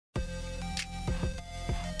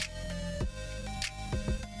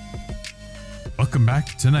Welcome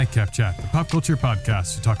back to Nightcap Chat, the pop culture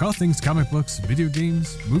podcast to talk all things comic books, video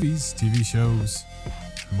games, movies, TV shows,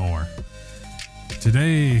 more.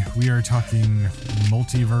 Today we are talking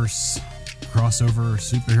multiverse crossover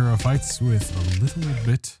superhero fights with a little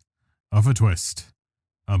bit of a twist.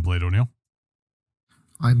 I'm Blade O'Neill.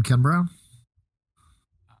 I'm Ken Brown.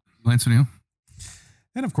 Lance O'Neill.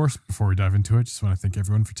 And of course, before we dive into it, just want to thank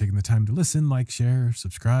everyone for taking the time to listen, like, share,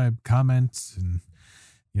 subscribe, comment, and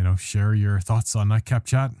share your thoughts on Nightcap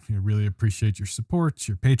Chat. We really appreciate your support,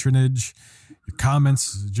 your patronage, your comments,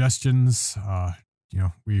 suggestions.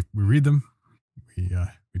 We read them. We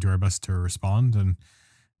do our best to respond and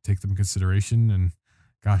take them in consideration. And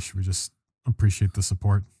gosh, we just appreciate the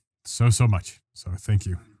support so much. So thank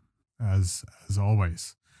you, as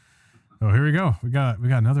always. So here we go. We got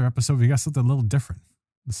another episode. We got something a little different.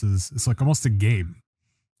 It's like almost a game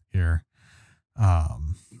here.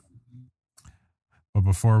 But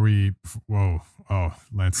before we,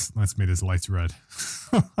 Lance made his lights red.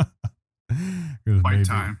 Fight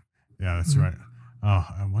time. Yeah, that's right. Oh,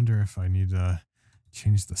 I wonder if I need to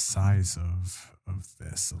change the size of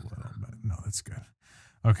this a little bit. No, that's good.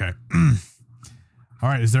 Okay. All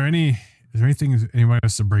right. Is there anything anyone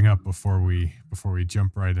has to bring up before we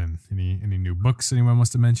jump right in? Any new books anyone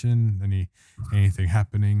wants to mention? Anything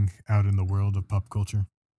happening out in the world of pop culture?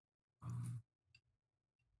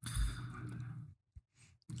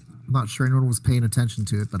 I'm not sure anyone was paying attention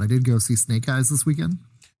to it, but I did go see Snake Eyes this weekend.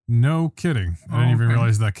 No kidding. I didn't even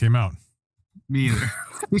realize that came out. Me either.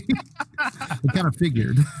 I kind of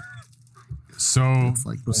figured. So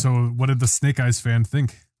what did the Snake Eyes fan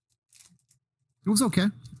think? It was okay.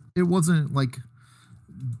 It wasn't like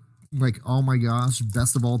oh my gosh,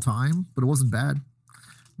 best of all time, but it wasn't bad.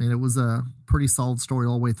 I mean, it was a pretty solid story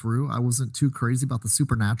all the way through. I wasn't too crazy about the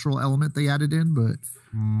supernatural element they added in, but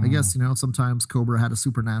I guess, sometimes Cobra had a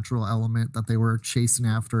supernatural element that they were chasing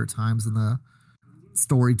after at times in the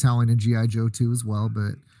storytelling in G.I. Joe 2 as well,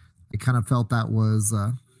 but I kind of felt that was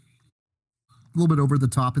a little bit over the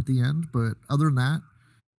top at the end. But other than that,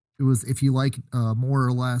 it was, if you like more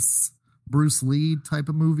or less Bruce Lee type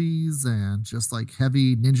of movies and just like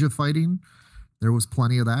heavy ninja fighting, there was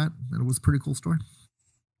plenty of that, and it was a pretty cool story.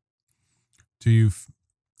 Do you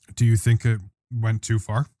think it went too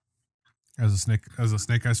far as a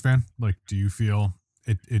Snake Eyes fan? Like, do you feel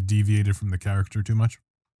it deviated from the character too much?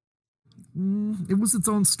 It was its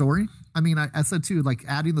own story. I mean, I said too, like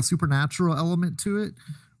adding the supernatural element to it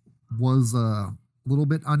was a little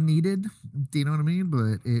bit unneeded. Do you know what I mean?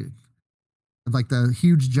 But it, like the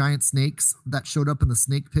huge giant snakes that showed up in the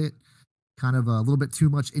snake pit, kind of a little bit too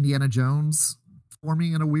much Indiana Jones for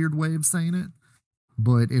me in a weird way of saying it.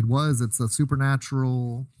 But it's a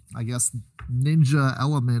supernatural, I guess, ninja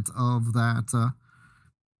element of that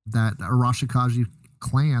Arashikaji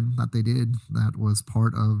clan that they did. That was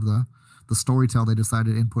part of the storytell they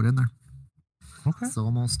decided to input in there. Okay. So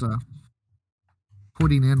almost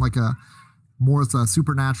putting in like a more as a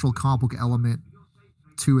supernatural comic book element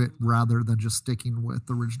to it rather than just sticking with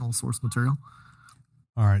the original source material.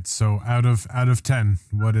 All right. So out of 10,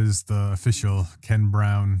 what is the official Ken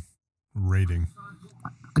Brown rating?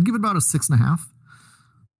 I'd give it about a 6.5.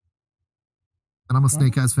 And I'm a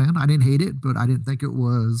Snake Eyes fan. I didn't hate it, but I didn't think it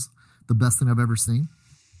was the best thing I've ever seen.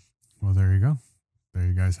 Well, there you go. There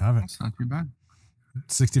you guys have it. That's not too bad.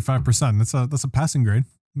 65%. That's a passing grade.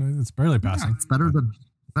 It's barely passing. Yeah, it's better than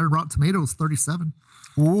Rotten Tomatoes, 37.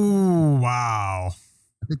 Ooh, wow.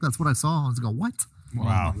 I think that's what I saw. I was going, what?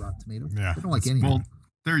 Wow. Rotten Tomatoes. Yeah. I don't like any of them.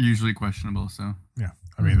 They're usually questionable, so. Yeah.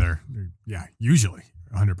 I mean, they're usually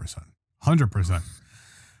 100%. 100%.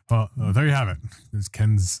 Well, there you have it. It's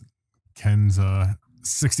Ken's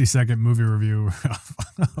 60-second movie review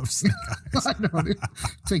of Snake Eyes. I know, dude.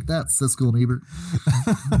 Take that, Siskel and Ebert.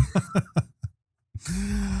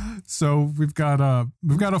 So we've got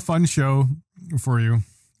a fun show for you,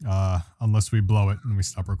 unless we blow it and we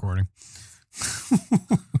stop recording.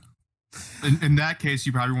 In that case,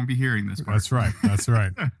 you probably won't be hearing this part. That's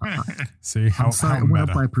right. See how I'm sorry, how I went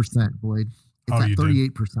meta. up by percent, Blade. It's at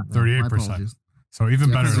 38%. 38%. So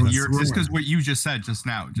even better. Just because what you just said just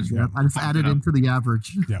now. I just added into the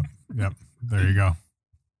average. Yep. There you go.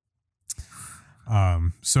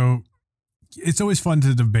 So it's always fun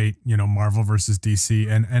to debate, Marvel versus DC.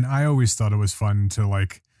 And I always thought it was fun to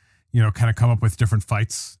kind of come up with different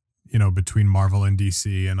fights, between Marvel and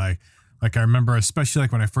DC. And I remember, especially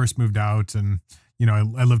when I first moved out and, I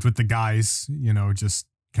lived with the guys, just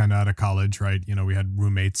kind of out of college, right? We had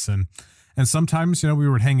roommates and sometimes, we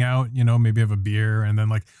would hang out, maybe have a beer, and then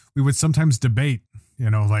we would sometimes debate,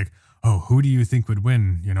 oh, who do you think would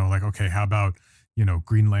win? Okay, how about,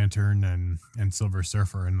 Green Lantern and Silver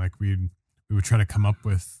Surfer? And we'd we would try to come up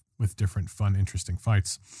with different fun, interesting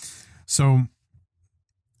fights. So,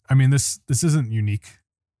 I mean, this isn't unique,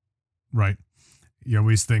 right? You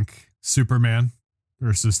always think Superman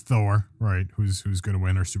versus Thor, right? Who's going to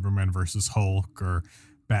win, or Superman versus Hulk, or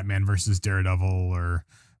Batman versus Daredevil, or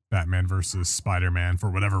Batman versus Spider-Man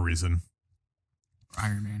for whatever reason.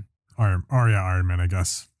 Iron Man. Iron Man, I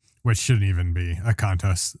guess. Which shouldn't even be a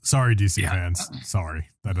contest. Sorry, DC fans. Sorry.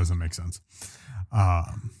 That doesn't make sense.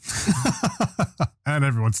 And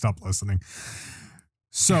everyone stop listening.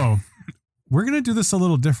 So we're going to do this a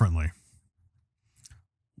little differently.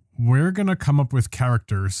 We're going to come up with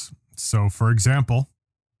characters. So for example,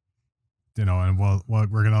 you know, and we're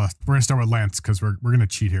going to start with Lance, because we're going to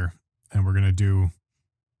cheat here, and we're going to do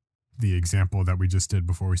the example that we just did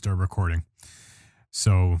before we started recording.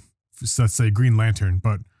 So let's say Green Lantern,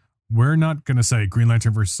 but we're not going to say Green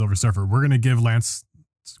Lantern versus Silver Surfer. We're going to give Lance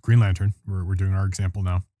Green Lantern. We're doing our example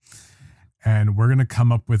now. And we're going to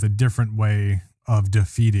come up with a different way of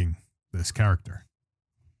defeating this character.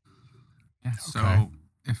 Yeah. So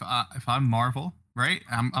if I'm Marvel, right?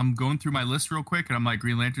 I'm going through my list real quick, and I'm like,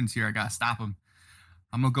 Green Lantern's here. I got to stop him.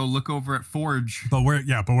 I'm going to go look over at Forge. But we're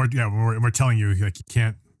telling you, like,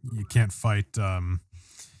 you can't fight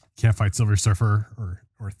Silver Surfer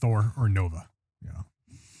or Thor or Nova. Yeah.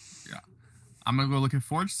 I'm going to go look at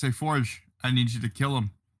Forge, say, Forge, I need you to kill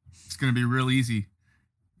him. It's going to be real easy.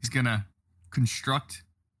 He's going to construct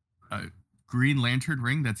a Green Lantern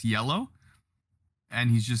ring that's yellow,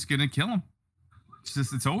 and he's just going to kill him.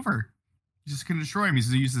 It's over. He's just going to destroy him. He's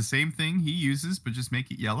going to use the same thing he uses, but just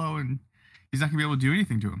make it yellow, and he's not going to be able to do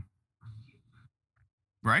anything to him.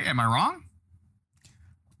 Right? Am I wrong?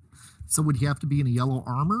 So would he have to be in a yellow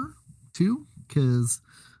armor too? Does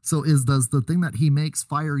the thing that he makes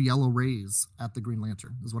fire yellow rays at the Green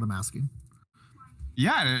Lantern is what I'm asking.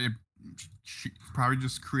 Yeah, it probably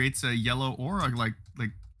just creates a yellow aura like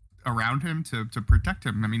around him to protect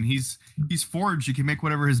him. I mean, he's Forged. You can make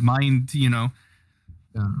whatever his mind, you know,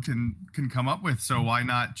 can come up with. So why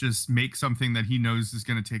not just make something that he knows is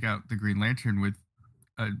going to take out the Green Lantern with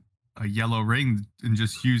a yellow ring, and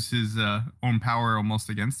just use his own power almost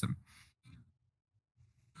against him?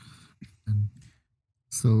 And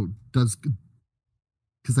so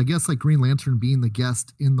because I guess, like, Green Lantern being the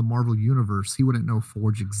guest in the Marvel universe, he wouldn't know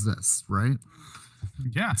Forge exists, right?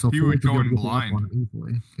 Yeah, so he would go in blind.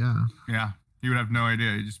 Easily. Yeah, he would have no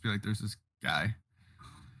idea. He'd just be like, "There's this guy."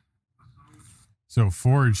 So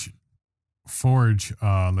Forge.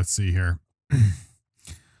 Let's see here.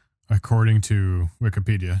 According to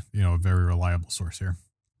Wikipedia, you know, a very reliable source here,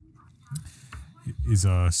 is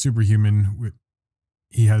a superhuman.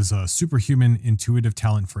 He has a superhuman intuitive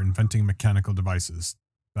talent for inventing mechanical devices,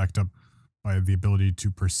 backed up by the ability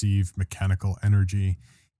to perceive mechanical energy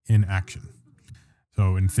in action.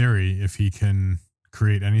 So in theory, if he can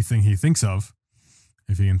create anything he thinks of,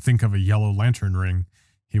 if he can think of a yellow lantern ring,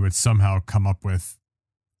 he would somehow come up with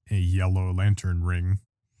a yellow lantern ring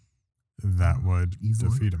that would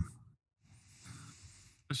defeat him.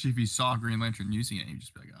 Especially if he saw Green Lantern using it, he'd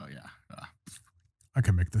just be like, "Oh yeah, I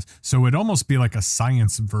can make this." So it'd almost be like a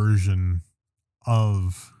science version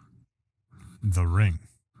of the ring,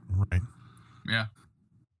 right? Yeah.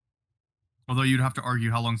 Although you'd have to argue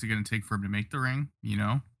how long is it going to take for him to make the ring, you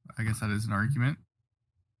know? I guess that is an argument.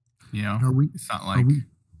 You know, it's not like...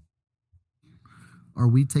 Are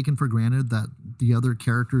we taking for granted that the other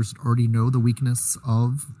characters already know the weakness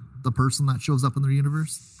of the person that shows up in their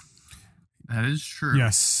universe? That is true.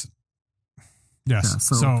 Yes. Yeah,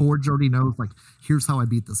 so Forge already knows, like, here's how I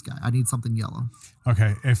beat this guy. I need something yellow.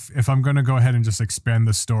 Okay, if I'm going to go ahead and just expand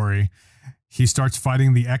the story, he starts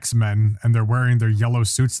fighting the X-Men, and they're wearing their yellow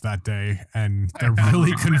suits that day, and they're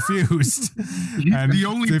really confused. And the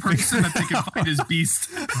only person that they can fight is Beast.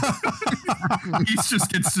 Beast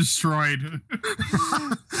just gets destroyed.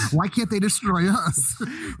 Why can't they destroy us?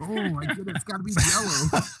 Oh my goodness, it's got to be yellow.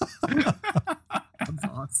 That's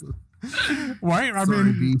awesome. Why? I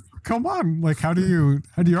mean, Beast. Come on. Like, how do you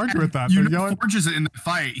argue with that? You know, Forge is in the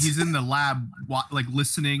fight. He's in the lab, like,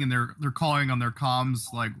 listening, and they're calling on their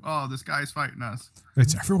comms, like, "Oh, this guy's fighting us."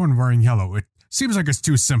 It's everyone wearing yellow. It seems like it's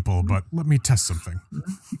too simple, but let me test something.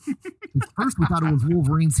 First, we thought it was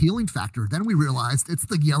Wolverine's healing factor. Then we realized it's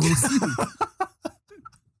the yellow suit.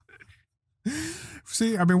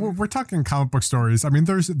 See, I mean, we're talking comic book stories. I mean,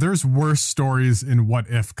 there's worse stories in What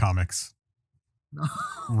If comics.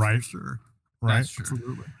 Right? Sure. Right? That's true.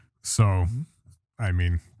 Absolutely. So, I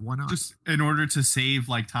mean, why not? Just in order to save,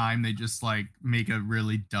 like, time, they just, like, make a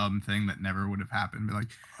really dumb thing that never would have happened. Be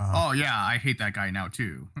like, "Oh yeah, I hate that guy now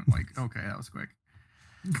too." I'm like, okay, that was quick.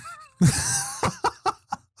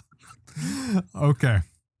 Okay.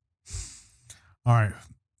 All right.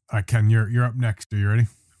 Ken, you're up next. Are you ready?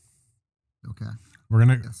 Okay.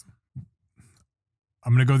 Yes.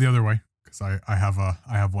 I'm gonna go the other way because I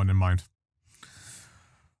have one in mind.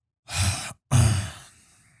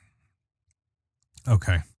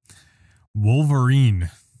 Okay. Wolverine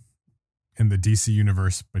in the DC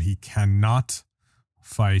universe, but he cannot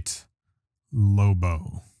fight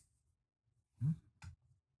Lobo.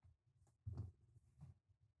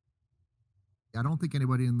 I don't think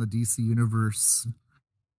anybody in the DC universe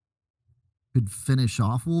could finish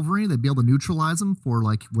off Wolverine. They'd be able to neutralize him for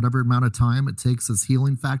like whatever amount of time it takes as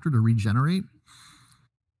healing factor to regenerate.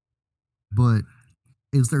 But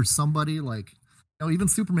is there somebody like, even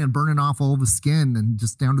Superman burning off all of his skin and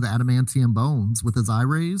just down to the adamantium bones with his eye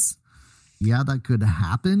rays? Yeah, that could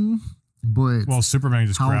happen. But Superman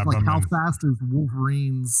just grabbed him. How fast is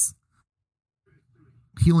Wolverine's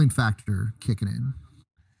healing factor kicking in?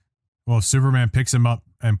 Well, if Superman picks him up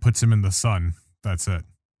and puts him in the sun, that's it.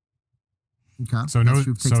 Okay. So no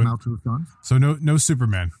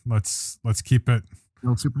Superman. Let's keep it.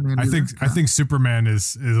 No Superman. I think Superman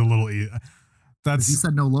is a little. That's you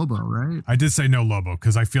said no Lobo, right? I did say no Lobo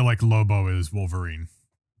because I feel like Lobo is Wolverine,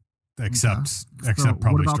 except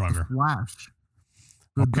probably stronger. The Flash.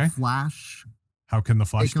 Okay. The Flash. How can the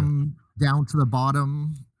Flash take him down to the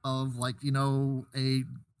bottom of a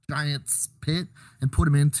giant's pit and put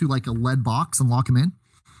him into like a lead box and lock him in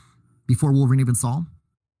before Wolverine even saw him?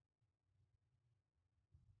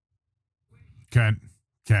 Can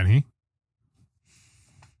he?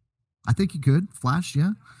 I think he could. Flash,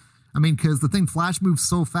 yeah. I mean, because the thing, Flash moves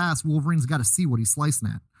so fast, Wolverine's got to see what he's slicing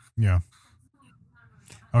at. Yeah.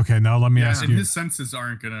 Okay, now let me ask you. His senses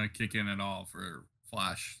aren't going to kick in at all for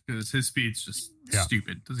Flash because his speed's just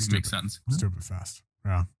stupid. Doesn't make sense. Stupid fast.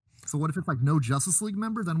 Yeah. So what if it's like no Justice League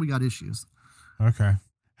member? Then we got issues. Okay.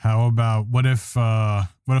 How about what if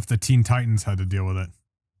the Teen Titans had to deal with it?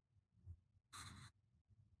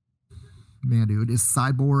 Man, dude, is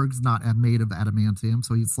Cyborg's not made of adamantium,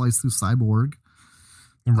 so he'd slice through Cyborg.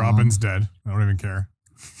 And Robin's dead. I don't even care.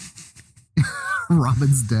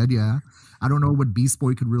 Robin's dead, yeah. I don't know what Beast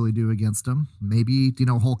Boy could really do against him. Maybe,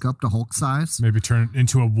 Hulk up to Hulk size. Maybe turn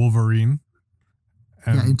into a Wolverine.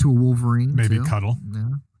 Into a Wolverine. Maybe too. cuddle. Yeah.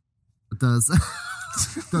 But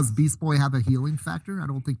does Beast Boy have a healing factor? I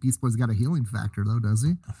don't think Beast Boy's got a healing factor, though, does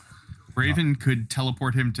he? Raven could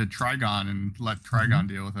teleport him to Trigon and let Trigon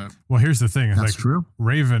deal with it. Well, here's the thing. That's true.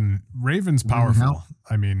 Raven's powerful.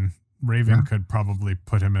 I mean, Raven could probably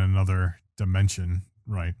put him in another dimension,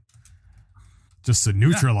 right? Just to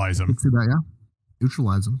neutralize him. See that, yeah.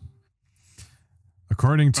 Neutralize him.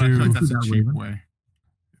 According to... I feel like that's a cheap way.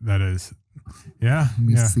 That is. Yeah. Let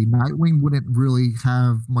me see. Nightwing wouldn't really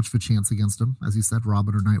have much of a chance against him, as you said,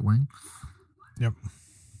 Robin or Nightwing. Yep.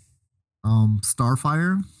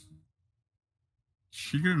 Starfire.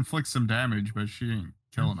 She could inflict some damage, but she ain't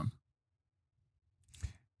killing him.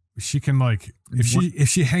 She can if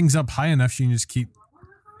she hangs up high enough, she can just keep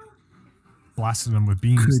blasting them with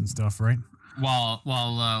beams and stuff, right? While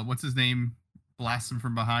what's his name blasts him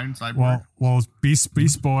from behind. Cyborg. Well,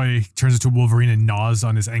 Beast Boy turns into Wolverine and gnaws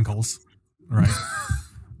on his ankles, right?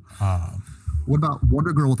 What about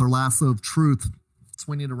Wonder Girl with her lasso of truth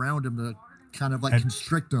swinging around him to kind of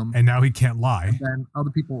constrict him? And now he can't lie. And then other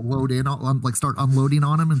people load in, start unloading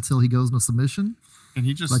on him until he goes into submission. Can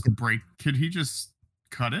he just Could he just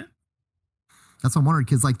cut it? That's what I'm wondering.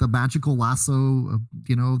 Because the magical lasso,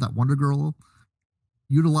 that Wonder Girl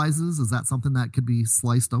utilizes, is that something that could be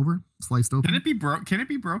sliced open? Can it be broken?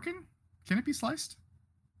 Can it be sliced?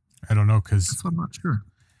 I don't know, because that's what I'm not sure.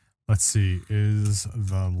 Let's see. Is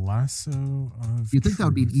the lasso of... You think that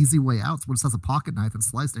would be an easy way out? So it just has a pocket knife and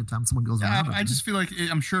slice anytime someone goes around. I just feel like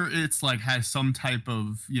I'm sure it's has some type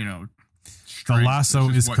of The lasso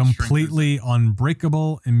is completely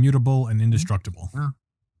unbreakable, immutable, and indestructible. Yeah.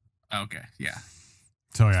 Okay. Yeah.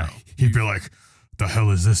 So he'd be like, "The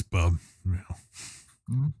hell is this, bub?"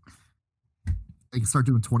 Mm-hmm. They can start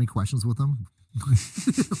doing 20 questions with him.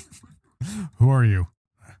 Who are you?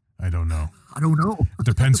 I don't know.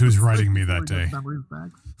 Depends who's writing me that day. Memories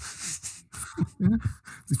back.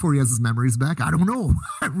 Before he has his memories back, I don't know.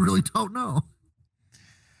 I really don't know.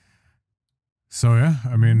 So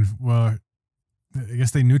I mean, I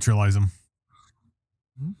guess they neutralize him,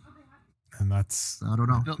 and that's I don't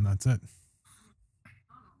know. And that's it.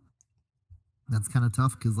 That's kind of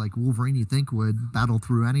tough because Wolverine, you think would battle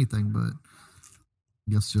through anything, but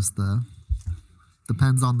I guess just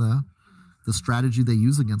depends on the strategy they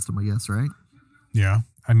use against him, I guess, right? Yeah.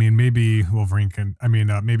 I mean, maybe Wolverine can...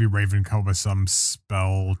 maybe Raven come up with some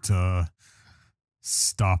spell to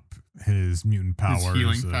stop his mutant powers. His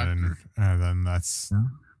healing factor. And then that's... Yeah.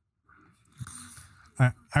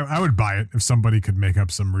 I would buy it if somebody could make up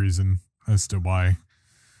some reason as to why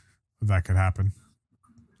that could happen.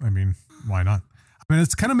 I mean, why not? I mean, it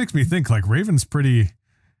kind of makes me think like Raven's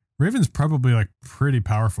probably like pretty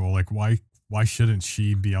powerful. Like why shouldn't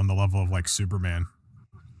she be on the level of like Superman?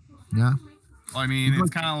 Yeah. Well, I mean, it's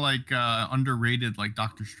kind of like underrated, like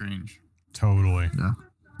Doctor Strange. Totally. Yeah.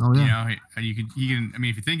 Oh yeah. You know, he can. I mean,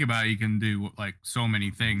 if you think about it, he can do like so many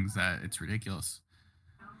things that it's ridiculous.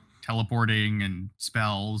 Teleporting and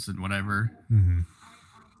spells and whatever. Mm-hmm.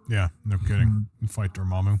 Yeah, no kidding. And fight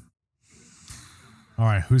Dormammu. All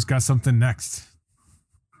right, who's got something next?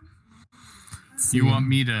 You want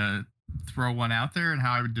me to throw one out there and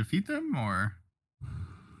how I would defeat them, or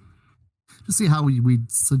just see how we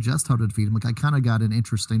suggest how to defeat him? Like, I kind of got an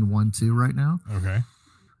interesting one too right now. Okay.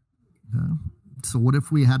 So what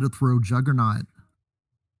if we had to throw Juggernaut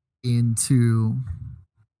into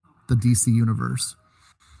the DC universe?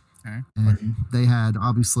 Okay. And they had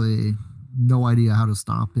obviously no idea how to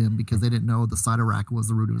stop him because they didn't know the Cyttorak was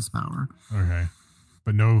the root of his power. Okay.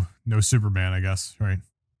 But no Superman, I guess, right?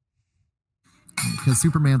 Because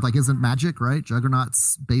Superman like isn't magic, right?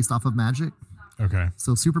 Juggernaut's based off of magic. Okay.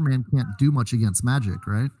 So Superman can't do much against magic,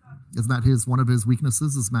 right? Isn't that one of his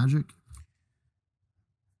weaknesses is magic?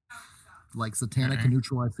 Like Satana can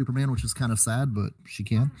neutralize Superman, which is kind of sad, but she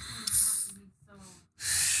can.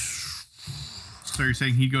 So you're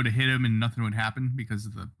saying he'd go to hit him and nothing would happen because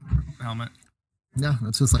of the helmet? Yeah,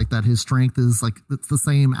 it's just like that. His strength is like it's the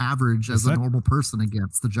same average as a normal person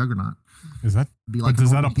against the Juggernaut. Is that? But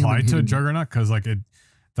does that apply to Juggernaut? Because like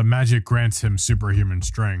the magic grants him superhuman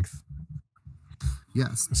strength.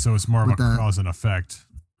 Yes. So it's more of a cause and effect.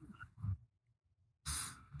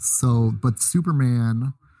 So, but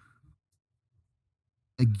Superman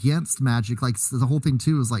against magic, like the whole thing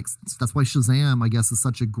too is like that's why Shazam, I guess, is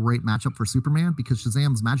such a great matchup for Superman because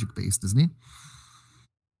Shazam's magic based, isn't he?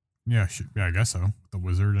 Yeah, I guess so. The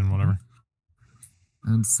wizard and whatever.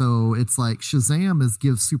 And so it's like Shazam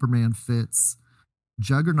gives Superman fits.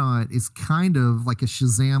 Juggernaut is kind of like a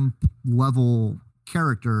Shazam level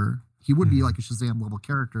character. He would be like a Shazam level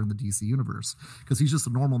character in the DC universe because he's just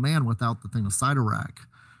a normal man without the thing of Cyttorak.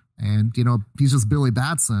 And, you know, he's just Billy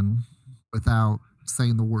Batson without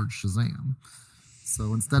saying the word Shazam.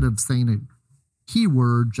 So instead of saying a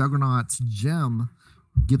keyword, Juggernaut's gem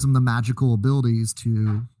gives him the magical abilities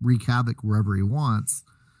to wreak havoc wherever he wants.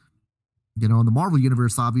 You know, in the Marvel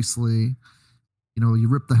universe, obviously, you know, you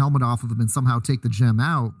rip the helmet off of him and somehow take the gem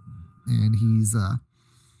out, and he's,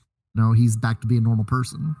 he's back to being a normal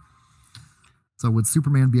person. So would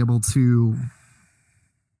Superman be able to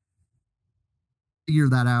figure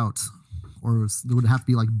that out, or would it have to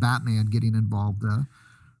be like Batman getting involved to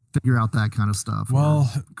figure out that kind of stuff?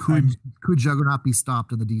 Well, could Juggernaut be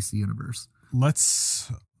stopped in the DC universe?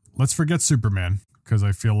 Let's forget Superman, because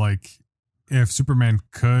I feel like if Superman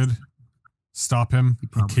could stop him,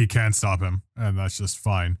 he can't stop him, and that's just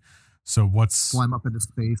fine. So fly him up into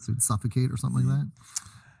space and suffocate or something like that?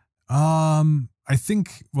 I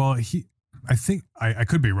think I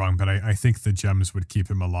could be wrong, but I think the gems would keep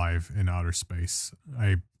him alive in outer space.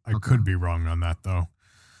 I could be wrong on that though.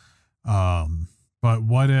 But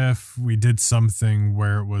what if we did something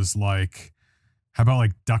where it was like, how about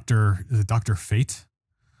like Dr. Fate?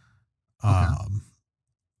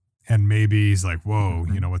 And maybe he's like, whoa,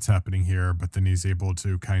 you know, what's happening here? But then he's able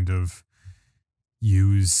to kind of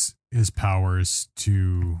use his powers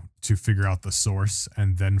to figure out the source.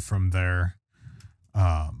 And then from there,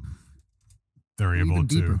 they're able even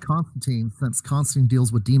deeper, to. Constantine, since Constantine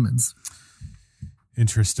deals with demons.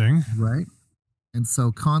 Interesting. Right. And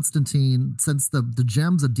so Constantine, since the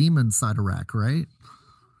gem's a demon Cyttorak, right?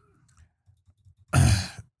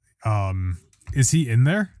 Is he in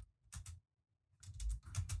there?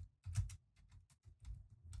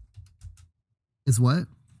 Is what?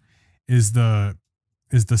 Is the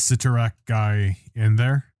Cyttorak guy in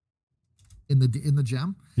there? In the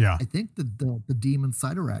gem? Yeah. I think the demon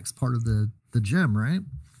Cyttorak's part of the gem, right?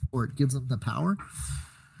 Or it gives him the power.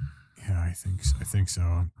 Yeah, I think so.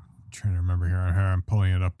 I'm trying to remember here. I'm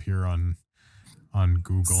pulling it up here on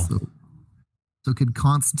Google. So could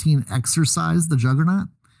Constantine exercise the Juggernaut?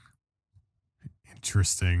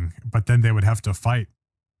 Interesting. But then they would have to fight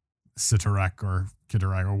Cyttorak or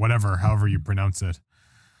Kittorak or whatever, however you pronounce it.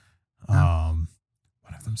 One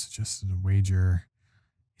of them suggested a wager.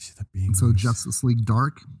 So Justice League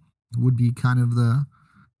Dark would be kind of the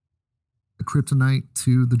kryptonite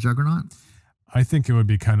to the Juggernaut. I think it would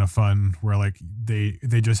be kind of fun where like they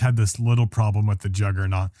just had this little problem with the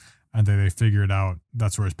Juggernaut, and then they figured out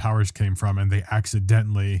that's where his powers came from, and they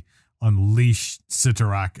accidentally unleashed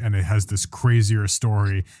Cyttorak, and it has this crazier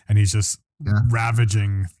story, and he's just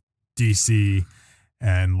ravaging DC,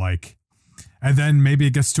 and then maybe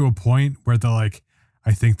it gets to a point where they're like,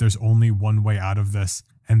 I think there's only one way out of this,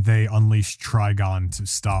 and they unleash Trigon to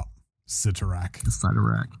stop Cyttorak.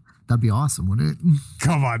 That'd be awesome, wouldn't it?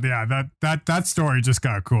 Come on, yeah, that story just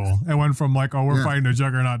got cool. It went from we're fighting a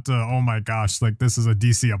Juggernaut to, oh my gosh, this is a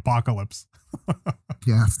DC apocalypse.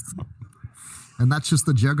 Yes. And that's just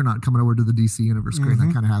the Juggernaut coming over to the DC universe, creating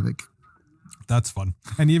that kind of havoc. That's fun.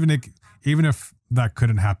 And even if that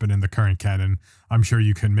couldn't happen in the current canon, I'm sure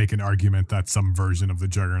you can make an argument that some version of the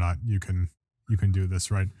Juggernaut you can do this,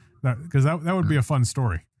 right? Because that would be a fun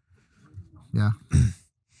story. Yeah.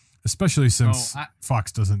 Especially since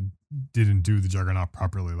Fox didn't do the Juggernaut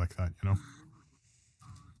properly like that,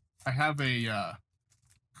 I have a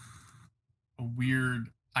weird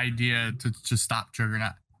idea to stop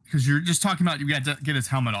Juggernaut, because you're just talking about you got to get his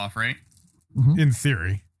helmet off, right? In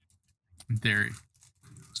theory.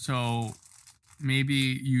 So maybe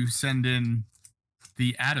you send in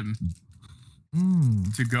the Atom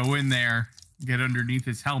to go in there, get underneath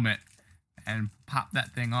his helmet, and pop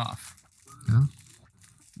that thing off.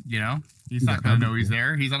 Yeah. He's not gonna know he's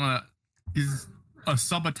there. He's a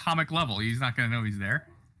subatomic level. He's not gonna know he's there.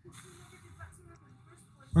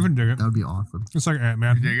 I can dig it. That would be awesome. It's like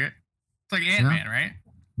Ant-Man. You dig it? It's like Ant-Man, right?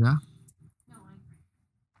 Yeah.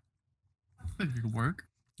 I think it could work.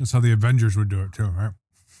 That's how the Avengers would do it too, right?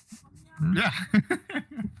 Yeah.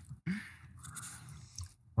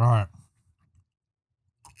 All right.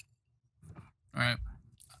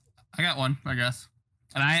 I got one, I guess.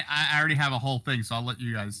 And I already have a whole thing, so I'll let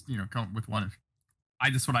you guys, come up with one.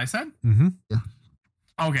 Just what I said? Mm-hmm. Yeah.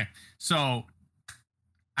 Okay. So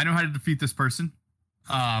I know how to defeat this person.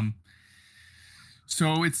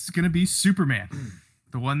 So it's going to be Superman.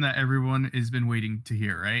 The one that everyone has been waiting to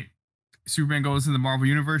hear, right? Superman goes in the Marvel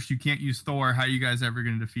Universe. You can't use Thor. How are you guys ever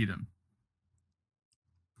going to defeat him?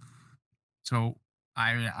 So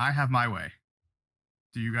I have my way.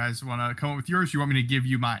 Do you guys want to come up with yours? You want me to give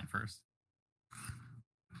you mine first?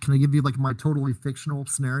 Can I give you my totally fictional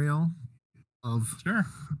scenario of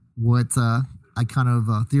what I kind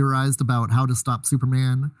of theorized about how to stop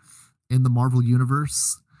Superman in the Marvel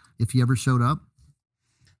Universe if he ever showed up?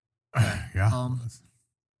 Yeah.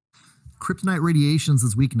 Kryptonite radiation's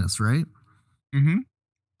his weakness, right? Mm-hmm.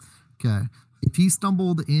 Okay. If he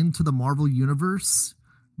stumbled into the Marvel Universe,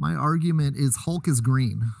 my argument is Hulk is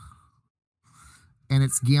green. And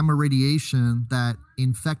it's gamma radiation that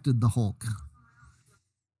infected the Hulk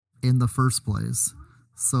in the first place.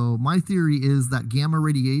 So my theory is that gamma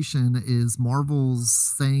radiation is Marvel's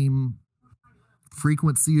same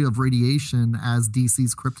frequency of radiation as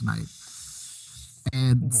DC's kryptonite.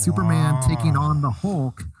 And Superman taking on the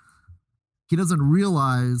Hulk, he doesn't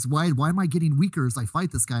realize, why am I getting weaker as I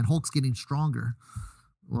fight this guy and Hulk's getting stronger?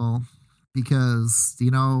 Well, because,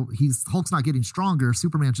 Hulk's not getting stronger,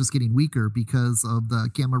 Superman's just getting weaker because of the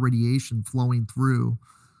gamma radiation flowing through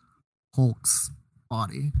Hulk's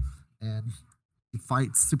body. And he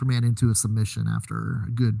fights Superman into a submission after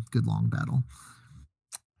a good long battle.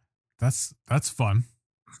 That's fun.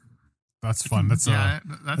 That's fun. That's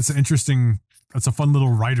an interesting. That's a fun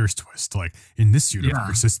little writer's twist. In this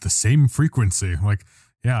universe, it's the same frequency.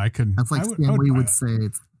 I could. That's Stanley would say.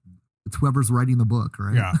 It's whoever's writing the book,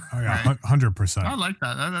 right? Yeah, 100%. I like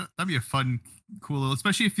that. That'd be a fun, cool,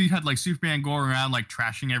 especially if you had Superman going around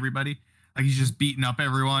trashing everybody. He's just beating up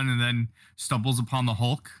everyone and then stumbles upon the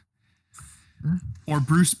Hulk. Or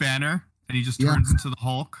Bruce Banner, and he just turns into the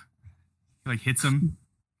Hulk. Hits him.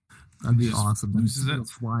 That'd be awesome. Loses it.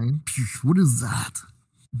 Flying. What is that?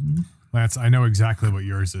 Lance, I know exactly what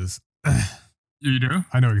yours is. You do?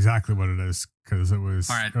 I know exactly what it is because it was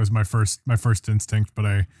my first instinct, but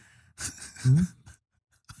I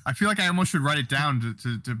feel like I almost should write it down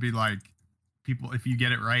to be people, if you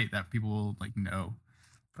get it right, that people will know.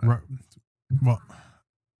 Right.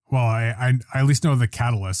 Well, I at least know the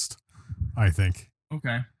catalyst, I think.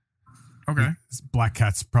 Okay. It's Black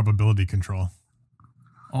Cat's probability control.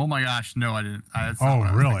 Oh my gosh, no, I didn't.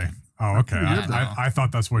 Really? Oh, okay. I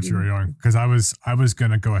thought that's what you were doing, because I was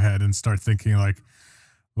gonna go ahead and start thinking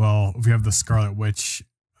well, if we have the Scarlet Witch,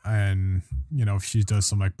 and if she does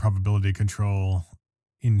some probability control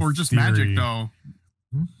or just theory, magic though.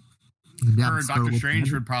 Her and Doctor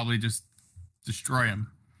Strange would probably just destroy him,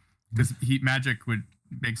 because magic would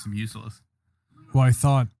make him useless. Well, I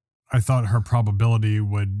thought her probability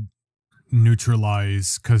would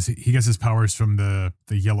neutralize, because he gets his powers from the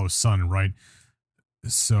yellow sun, right?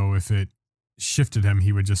 So if it shifted him,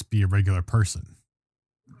 he would just be a regular person,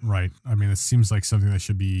 right? I mean, it seems like something that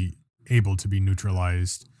should be able to be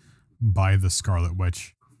neutralized by the Scarlet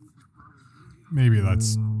Witch. maybe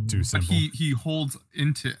that's too But simple.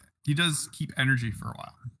 he does keep energy for a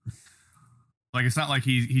while. Like it's not like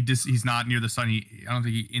he's not near the sun. I don't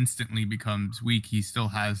think he instantly becomes weak. He still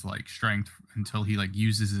has like strength until he like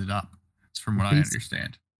uses it up. It's from what I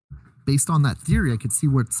understand. Based on that theory, I could see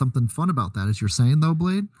what's something fun about that. As you're saying though,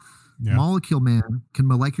 Blade, Molecule Man can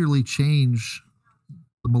molecularly change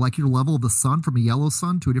the molecular level of the sun from a yellow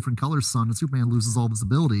sun to a different color sun, and Superman loses all of his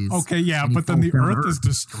abilities. Okay, yeah, but then the Earth is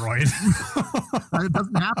destroyed. It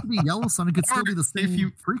doesn't have to be yellow sun. It could still be the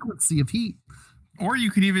same frequency of heat. Or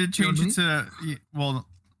you could even change it to, well,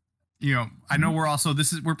 I know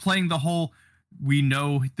we're playing the whole, we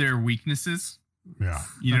know their weaknesses. Yeah.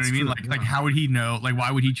 You know what I mean? Like how would he know? Like,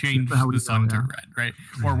 why would he change the sun to red, right?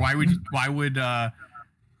 Or why would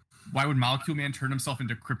Molecule Man turn himself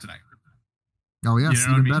into kryptonite? Oh, yeah. You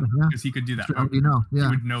know what I mean? Because he could do that. How do you know? Yeah. He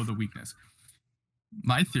would know the weakness.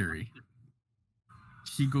 My theory,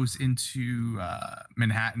 he goes into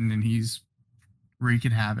Manhattan and he's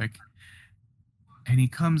wreaking havoc. And he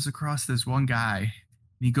comes across this one guy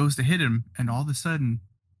and he goes to hit him. And all of a sudden,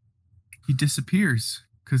 he disappears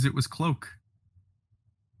because it was Cloak.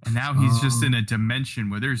 And now he's just in a dimension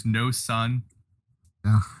where there's no sun.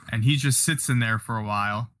 Yeah. And he just sits in there for a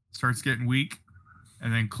while, starts getting weak.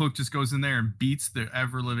 And then Cloak just goes in there and beats the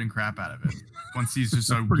ever-living crap out of him. Once he's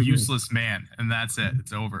just a useless man. And that's it.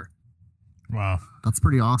 It's over. Wow. That's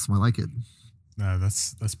pretty awesome. I like it.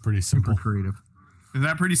 That's pretty simple. Super creative. Is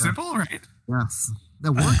that pretty simple, right? Yes.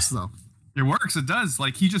 That works, though. It works. It does.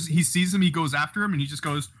 Like, he sees him, he goes after him, and he just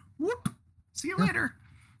goes, whoop, see you later.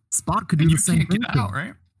 Spot could do the same thing. Get out,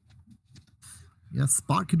 right? Yeah,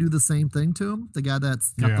 Spot could do the same thing to him. The guy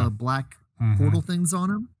that's got the black portal things on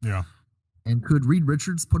him. Yeah. And could Reed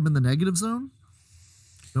Richards put him in the negative zone?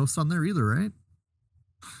 No sun there either, right?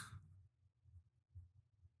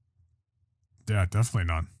 Yeah, definitely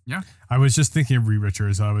not. Yeah. I was just thinking of Reed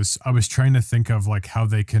Richards. I was trying to think of like how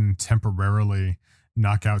they can temporarily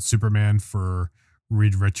knock out Superman for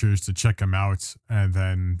Reed Richards to check him out, and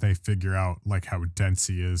then they figure out like how dense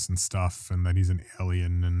he is and stuff, and that he's an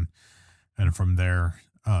alien, and from there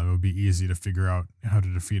it would be easy to figure out how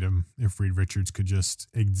to defeat him if Reed Richards could just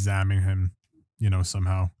examine him,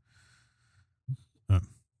 somehow.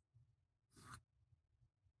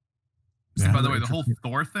 So by the way, the whole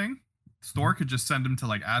Thor thing, Thor could just send him to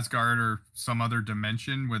like Asgard or some other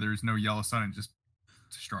dimension where there's no yellow sun and just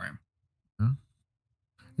destroy him. Yeah.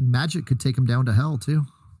 And Magic could take him down to hell too.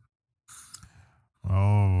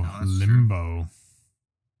 Oh, Limbo. True.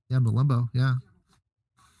 Yeah, the Limbo. Yeah.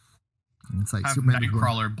 And it's like have Superman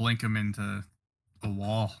Nightcrawler blink him into the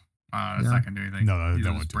wall. That's not gonna do anything. No,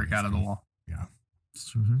 that won't break out of the wall. Yeah.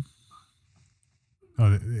 Mm-hmm.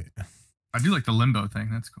 Oh, I do like the Limbo thing.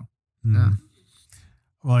 That's cool. Mm-hmm. Yeah.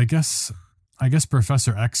 Well, I guess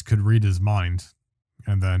Professor X could read his mind,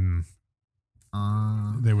 and then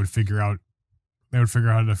they would figure out how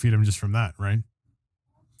to defeat him just from that, right?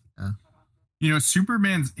 Yeah.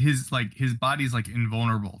 Superman's his body's like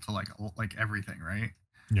invulnerable to like everything, right?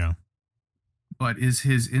 Yeah. But is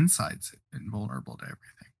his insides invulnerable to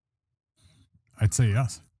everything? I'd say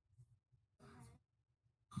yes.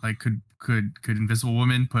 Like could Invisible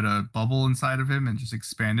Woman put a bubble inside of him and just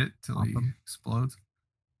expand it till he explodes?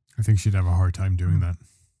 I think she'd have a hard time doing that.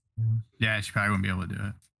 Yeah, she probably wouldn't be able to do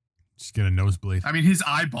it. Just get a nosebleed. I mean, his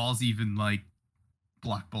eyeballs even like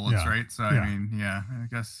block bullets, right? So I mean, I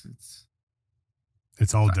guess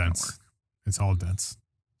it's all dense. It's all dense.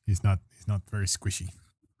 He's not very squishy.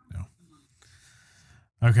 No.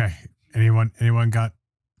 Okay. Anyone got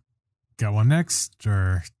one next,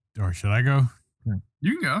 or should I go?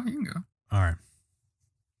 You can go. All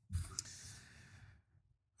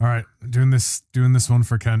right. Doing this one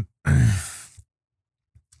for Kent.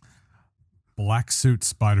 Black suit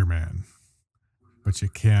Spider-Man, but you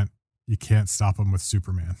can't stop him with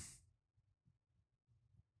Superman.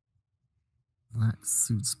 Black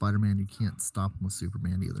suit Spider-Man, you can't stop him with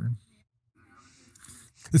Superman either.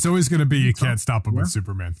 It's always going to be you can't stop him with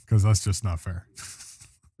Superman, because that's just not fair.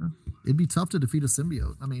 It'd be tough to defeat a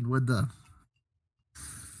symbiote. I mean,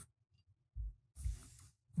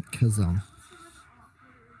 because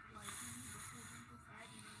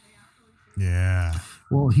yeah.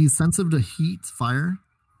 Well, he's sensitive to heat, fire,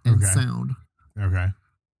 and sound. Okay.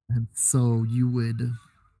 And so you would.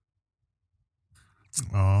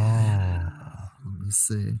 Let me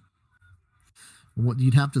see. What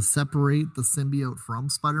you'd have to separate the symbiote from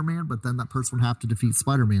Spider-Man, but then that person would have to defeat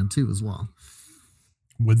Spider-Man too, as well.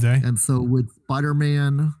 Would they? And so would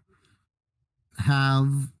Spider-Man have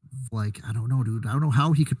I don't know, dude. I don't know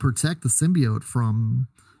how he could protect the symbiote from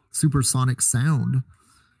supersonic sound.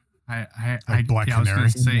 Black I was Canary? gonna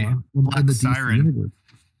say Black the Siren. DC universe.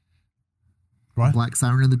 What? Black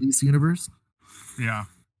Siren in the DC universe. Yeah,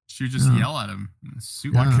 she would just Yeah. yell at him.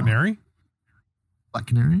 Super Black Yeah. Canary? Black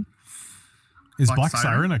Canary. Is Black Black Siren?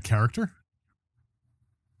 Siren a character?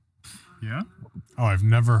 Yeah. Oh, I've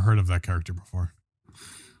never heard of that character before.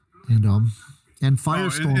 And Oh,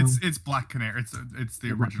 Firestorm. it's Black Canary. It's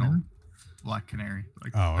the Black original Canary? Black Canary.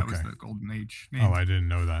 Like Oh, that was okay. the Golden Age name. Oh, I didn't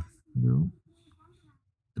know that.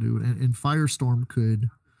 Dude, and Firestorm could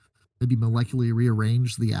maybe molecularly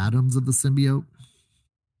rearrange the atoms of the symbiote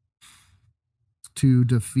to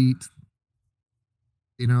defeat,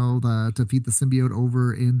 defeat the symbiote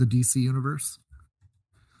over in the DC universe.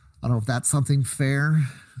 I don't know if that's something fair.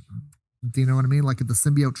 Do you know what I mean? Like if the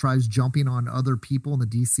symbiote tries jumping on other people in the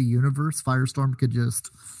DC universe, Firestorm could just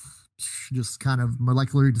kind of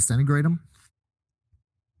molecularly disintegrate them.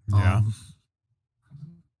 Yeah.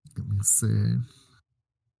 Let me see.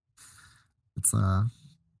 It's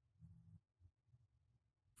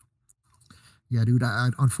yeah, dude.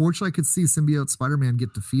 Unfortunately, I could see symbiote Spider-Man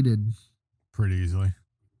get defeated Pretty easily.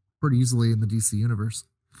 in the DC universe.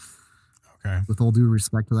 Okay. With all due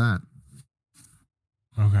respect to that,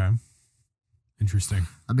 Okay. Interesting.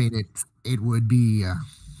 I mean it would be,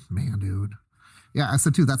 man, dude. Yeah, I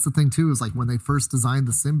said too. That's the thing too. Is like when they first designed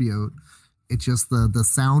the symbiote, it's just the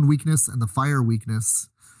sound weakness and the fire weakness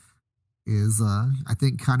is I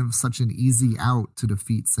think kind of such an easy out to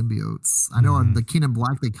defeat symbiotes. I know on the King in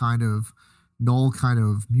Black they Null kind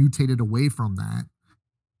of mutated away from that.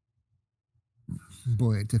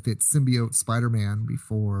 But if it's symbiote Spider-Man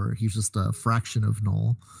before, he's just a fraction of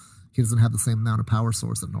Null. He doesn't have the same amount of power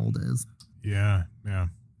source that Null does. Yeah. Yeah.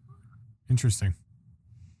 Interesting.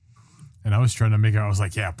 And I was trying to make it, I was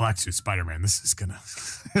like, yeah, Black Suit Spider-Man. This is gonna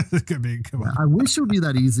be, come on. I wish it would be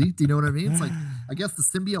that easy. Do you know what I mean? It's like, I guess the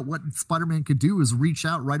symbiote, what Spider-Man could do is reach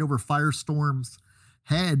out right over Firestorm's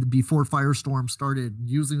head before Firestorm started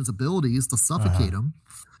using his abilities to suffocate him.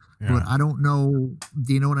 Yeah. But I don't know,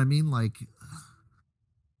 do you know what I mean? Like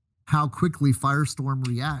how quickly Firestorm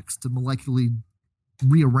reacts to molecularly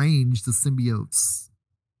rearrange the symbiote's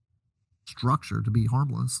structure to be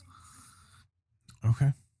harmless.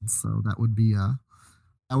 Okay. So that would be I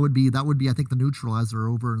think the neutralizer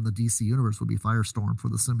over in the DC universe would be Firestorm for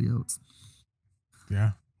the symbiotes.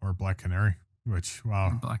 Yeah. Or Black Canary, which,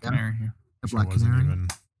 wow. Black Canary. Yeah. The Black Canary.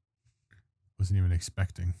 Wasn't even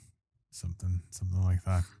expecting something like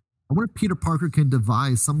that. I wonder if Peter Parker can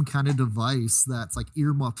devise some kind of device that's like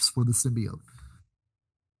earmuffs for the symbiote.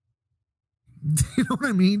 Do you know what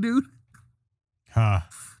I mean, dude? Huh.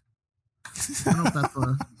 I don't know if that's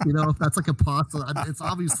if that's like a possible. It's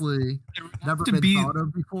obviously never been thought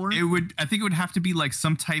of before. I think it would have to be like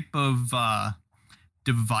some type of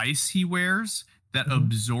device he wears that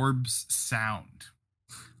absorbs sound.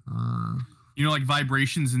 Like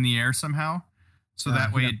vibrations in the air somehow. So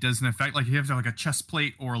that way it doesn't affect, like you have to have like a chest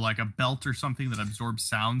plate or like a belt or something that absorbs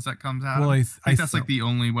sounds that comes out. Well, I think that's like the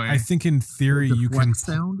only way. I think in theory you can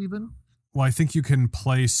sound even. Well, I think you can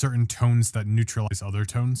play certain tones that neutralize other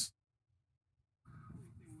tones.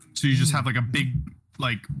 So you just have like a big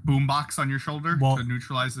like boombox on your shoulder to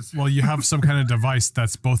neutralize this. Well, you have some kind of device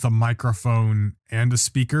that's both a microphone and a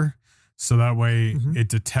speaker. So that way it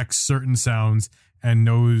detects certain sounds and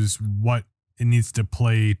knows what it needs to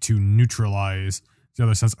play to neutralize the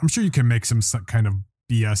other sounds. I'm sure you can make some kind of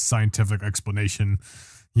BS scientific explanation,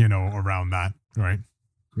 around that, right?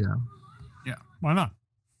 Yeah. Yeah. Why not?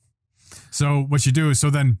 So what you do is,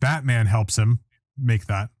 then Batman helps him make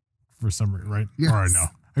that for some reason, right? Yes. Or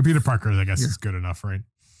no. Peter Parker, I guess, is good enough, right?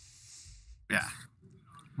 Yeah.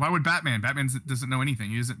 Why would Batman? Batman doesn't know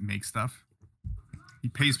anything. He doesn't make stuff. He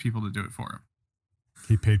pays people to do it for him.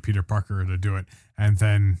 He paid Peter Parker to do it, and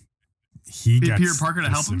then he gets Peter Parker to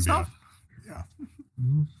help himself? Yeah.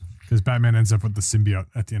 Because Batman ends up with the symbiote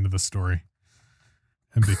at the end of the story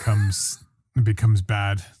and becomes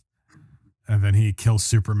bad. And then he kills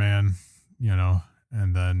Superman,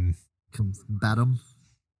 and then comes Batum.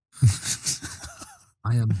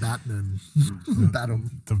 I am Batman.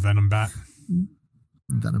 Batum. The Venom Bat.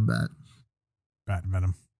 Venom Bat. Bat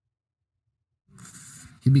Venom.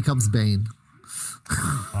 He becomes Bane.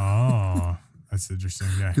 Oh, that's interesting.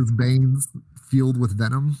 Yeah. Because Bane's fueled with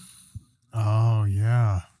venom. Oh,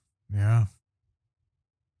 yeah. Yeah.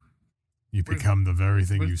 You become the very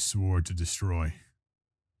thing you swore to destroy.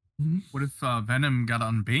 What if Venom got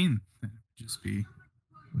on Bane? That'd just be...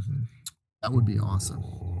 That would be awesome.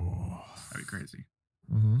 That'd be crazy.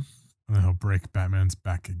 And then he'll break Batman's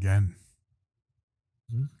back again.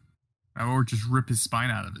 Or just rip his spine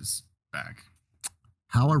out of his back.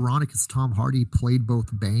 How ironic is Tom Hardy played both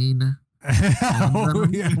Bane Oh,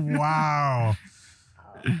 yeah. Wow.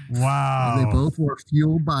 Wow. They both were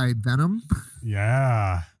fueled by venom.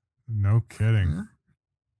 Yeah. No kidding. Yeah.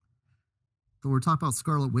 So we were talking about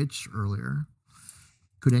Scarlet Witch earlier.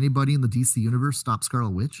 Could anybody in the DC universe stop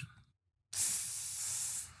Scarlet Witch?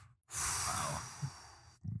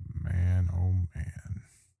 Man, oh man.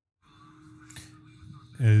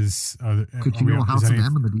 Could you go House of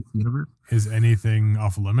M in the DC universe? Is anything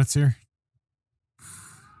off limits here?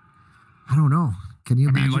 I don't know. Can you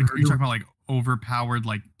imagine? Like, are you talking about like overpowered,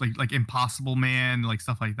 like Impossible Man, like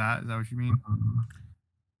stuff like that? Is that what you mean?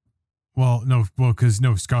 Well, no, because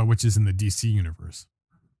Scarlet Witch is in the DC universe.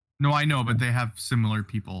 No, I know, but they have similar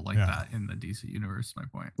people like that in the DC universe. My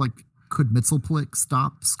point. Like, could Mxyzptlk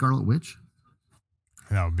stop Scarlet Witch?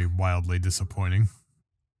 That would be wildly disappointing.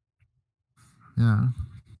 Yeah,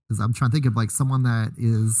 because I'm trying to think of like someone that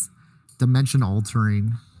is dimension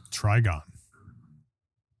altering. Trigon.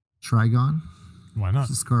 Why not?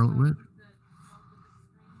 Scarlet Witch.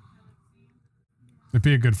 It'd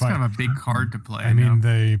be a good fight. It's kind of a big card to play. I mean,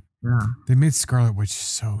 they made Scarlet Witch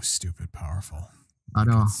so stupid powerful. I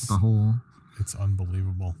know, it's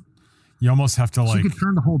unbelievable. You almost have to She could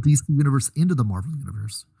turn the whole DC universe into the Marvel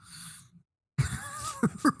universe.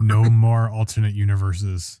 No more alternate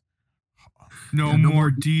universes. No more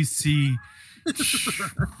DC.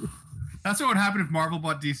 That's what would happen if Marvel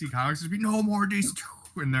bought DC Comics. There'd be no more DC,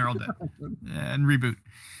 and they're all dead. And reboot.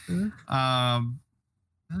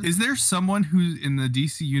 Is there someone who's in the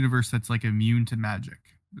DC universe that's like immune to magic?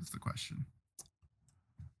 Is the question.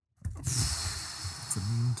 It's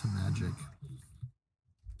immune to magic.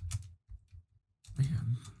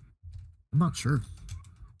 Man, I'm not sure.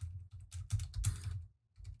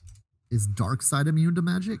 Is Darkseid immune to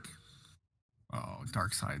magic? Oh,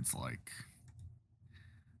 Darkseid's like...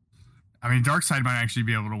 I mean, Darkseid might actually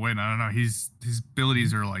be able to win. I don't know. His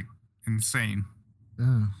abilities are like insane. Yeah.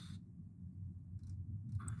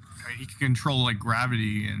 I mean, he can control like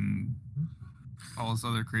gravity and all this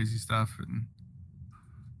other crazy stuff. And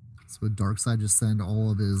so would Darkseid just send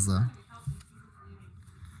all of his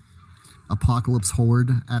Apocalypse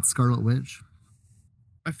horde at Scarlet Witch?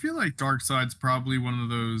 I feel like Darkseid's probably one of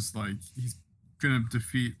those, like, he's gonna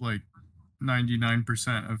defeat like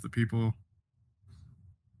 99% of the people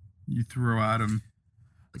you throw at him.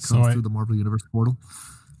 It comes through the Marvel Universe portal.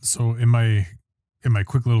 So in my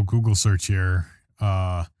quick little Google search here,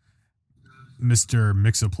 Mr.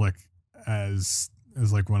 Mxyzptlk as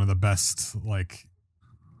like one of the best like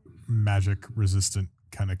magic resistant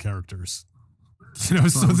kind of characters. You know,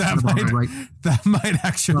 so that might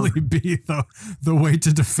actually be the way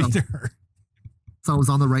to defeat her. So I was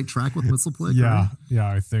on the right track with Mxyzptlk. Yeah, right? yeah,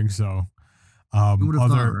 I think so.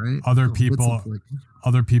 Other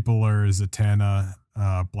people are Zatanna,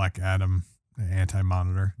 Black Adam,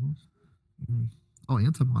 Anti-Monitor. Oh,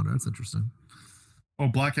 Anti-Monitor, that's interesting. Oh,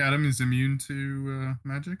 Black Adam is immune to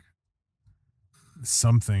magic?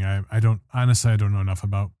 Something. I don't know enough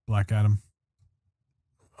about Black Adam.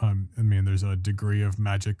 I mean, there's a degree of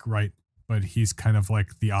magic, right? But he's kind of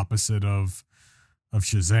like the opposite of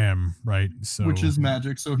Shazam, right? So which is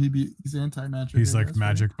magic, so he's anti-magic. He's like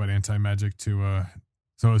magic, right? But anti-magic to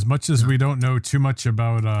so as much as we don't know too much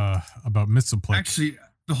about Mxyzptlk. Actually,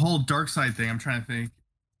 the whole Darkseid thing, I'm trying to think.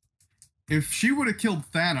 If she would have killed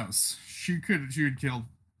Thanos, she would kill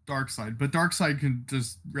Darkseid, but Darkseid can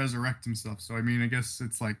just resurrect himself. So I mean, I guess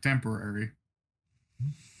it's like temporary.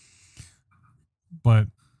 But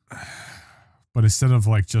instead of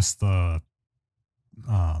like just the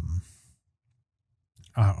oh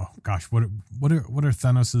gosh, what are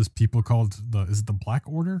Thanos's people called? Is it the Black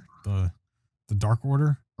Order? The Dark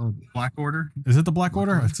Order? Oh, Black Order? Is it the Black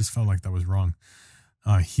Order? I just felt like that was wrong.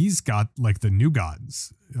 He's got like the new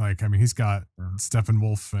gods. Like, I mean, he's got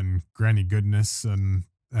Steppenwolf and Granny Goodness and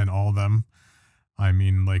all of them. I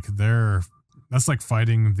mean, like that's like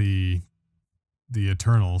fighting the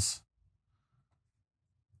Eternals.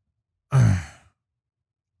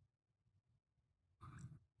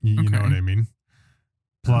 You know what I mean?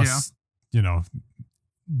 Plus, you know,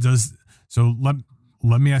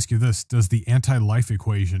 let me ask you this. Does the anti-life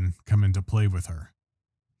equation come into play with her?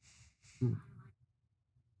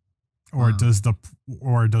 Or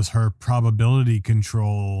does her probability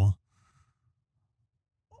control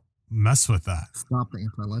mess with that? Stop the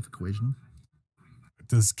anti-life equation.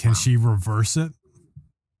 Can she reverse it?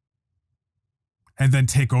 And then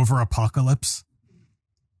take over Apocalypse?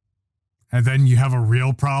 And then you have a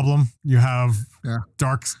real problem. You have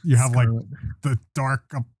like the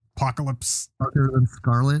dark Apocalypse. Darker than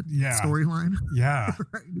Scarlet storyline. Yeah.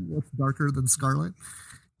 What's darker than Scarlet?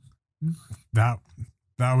 That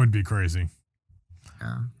would be crazy.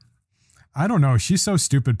 Yeah. I don't know. She's so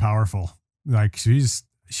stupid powerful. Like she's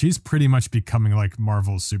pretty much becoming like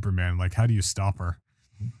Marvel's Superman. Like, how do you stop her?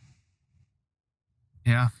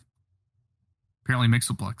 Yeah. Apparently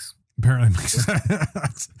Mixoplex. Apparently,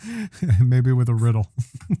 maybe with a riddle.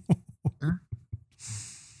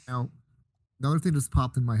 Now, another thing that's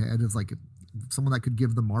popped in my head is like someone that could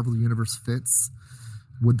give the Marvel Universe fits.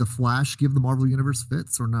 Would the Flash give the Marvel Universe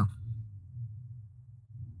fits or no?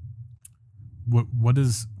 What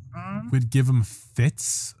is would give him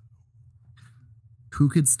fits? Who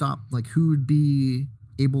could stop? Like, who would be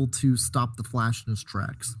able to stop the Flash in his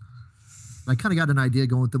tracks? I kind of got an idea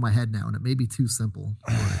going through my head now, and it may be too simple.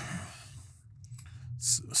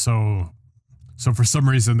 So for some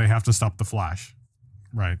reason they have to stop the Flash,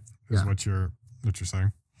 right? Is what you're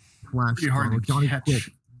saying? Flash, Pretty hard to Johnny catch. Quick.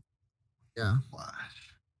 Yeah, Flash.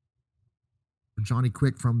 Johnny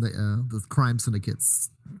Quick from the crime syndicates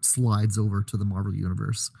slides over to the Marvel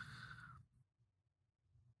Universe.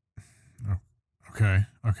 Oh, okay.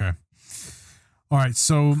 All right.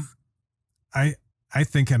 So I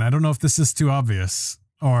think, and I don't know if this is too obvious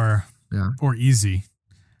or easy.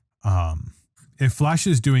 If Flash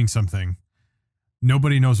is doing something,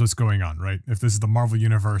 nobody knows what's going on, right? If this is the Marvel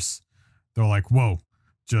Universe, they're like, whoa,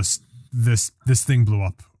 just this thing blew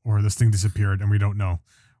up or this thing disappeared and we don't know,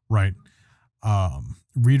 right?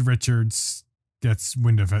 Reed Richards gets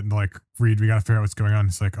wind of it and like, Reed, we got to figure out what's going on.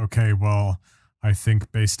 It's like, okay, well, I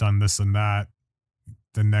think based on this and that,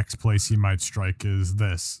 the next place he might strike is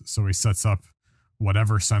this. So he sets up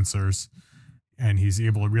whatever sensors and he's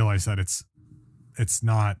able to realize that it's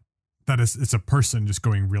a person just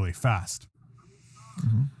going really fast.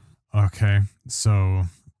 Mm-hmm. Okay. So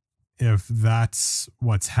if that's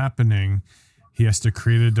what's happening, he has to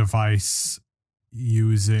create a device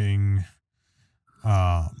using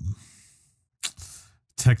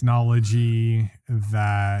technology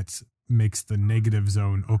that makes the negative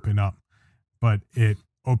zone open up, but it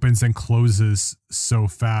opens and closes so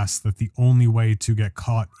fast that the only way to get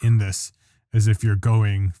caught in this is if you're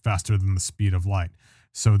going faster than the speed of light.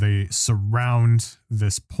 So they surround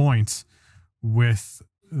this point with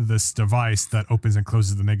this device that opens and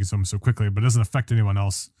closes the negative zone so quickly, but doesn't affect anyone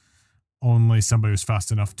else. Only somebody who's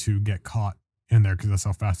fast enough to get caught in there because that's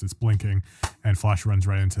how fast it's blinking. And Flash runs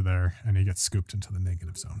right into there and he gets scooped into the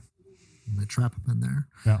negative zone. And they trap him in there.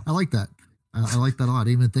 Yeah. I like that. I like that a lot. I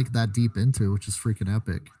didn't even think that deep into it, which is freaking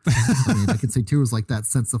epic. I mean, I could say too is like that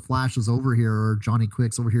since the Flash is over here or Johnny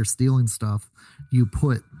Quick's over here stealing stuff, you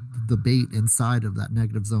put the bait inside of that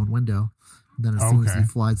negative zone window. Then as soon as he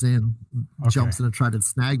flies in, jumps in and try to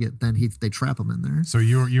snag it, then they trap him in there. So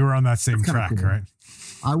you were on that same track, cool. Right?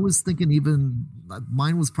 I was thinking even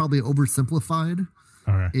mine was probably oversimplified.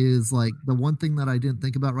 Okay. Is like the one thing that I didn't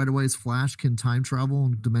think about right away is Flash can time travel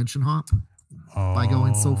and dimension hop by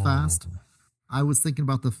going so fast. I was thinking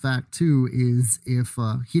about the fact too is if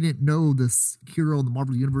he didn't know this hero in the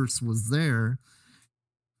Marvel Universe was there,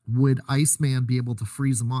 would Iceman be able to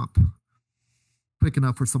freeze him up quick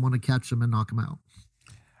enough for someone to catch him and knock him out?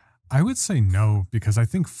 I would say no, because I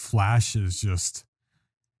think Flash is just,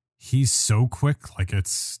 he's so quick. Like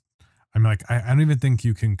I don't even think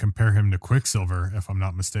you can compare him to Quicksilver if I'm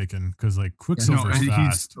not mistaken. Cause like Quicksilver's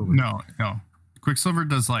fast. No. Quicksilver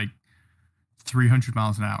does like 300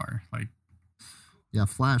 miles an hour. Like, yeah,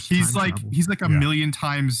 Flash. He's like a million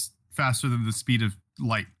times faster than the speed of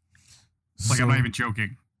light. Like, I'm not even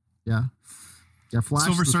joking. Yeah. Yeah, Flash.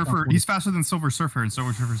 Silver Surfer. He's faster than Silver Surfer, and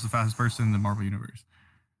Silver Surfer is the fastest person in the Marvel Universe.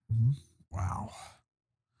 Mm-hmm. Wow.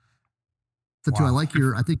 So too,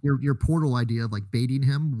 I think your portal idea of like baiting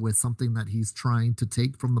him with something that he's trying to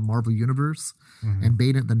take from the Marvel Universe and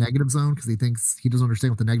bait it the negative zone because he thinks he doesn't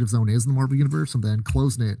understand what the negative zone is in the Marvel Universe, and then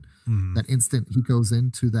closing it that instant he goes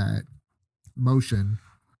into that motion.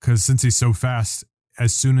 Because since he's so fast,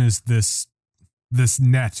 as soon as this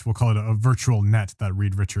net, we'll call it a virtual net that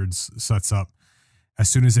Reed Richards sets up, as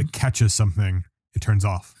soon as it catches something, it turns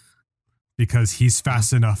off. Because he's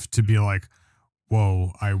fast enough to be like,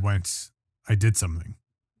 whoa, I did something.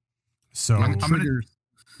 So,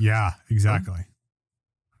 yeah, exactly.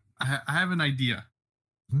 I have an idea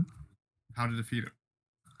how to defeat him.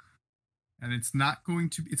 And it's going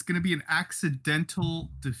to be an accidental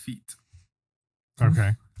defeat.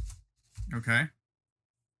 Okay.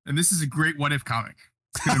 And this is a great what if comic.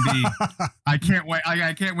 It's going to be, I can't wait.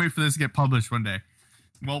 I can't wait for this to get published one day.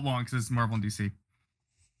 Well, because it's Marvel and DC.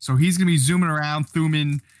 So he's going to be zooming around,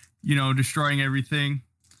 thumbing, destroying everything.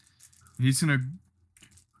 He's going to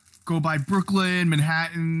go by Brooklyn,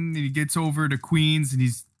 Manhattan, and he gets over to Queens, and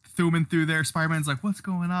he's thumbing through there. Spider-Man's like, what's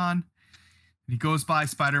going on? And he goes by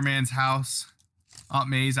Spider-Man's house. Aunt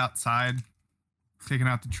May's outside, taking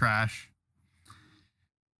out the trash.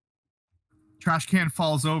 trash can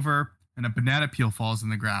falls over, and a banana peel falls in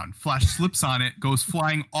the ground. Flash slips on it, goes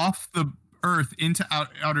flying off the Earth into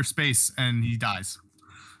outer space, and he dies.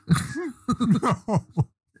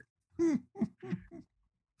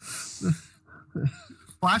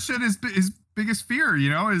 Flash said his biggest fear,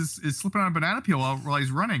 is slipping on a banana peel while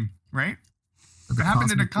he's running, right? It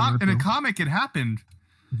happened in a comic. It happened.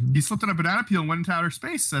 Mm-hmm. He slipped on a banana peel and went into outer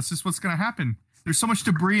space. That's just what's going to happen. There's so much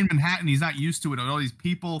debris in Manhattan. He's not used to it. All these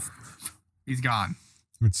people, he's gone.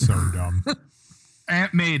 It's so dumb.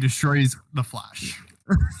 Aunt May destroys the Flash.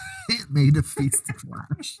 Aunt May defeats the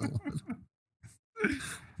Flash.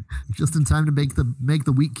 Just in time to make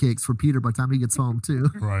the wheat cakes for Peter by the time he gets home too.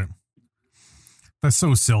 Right. That's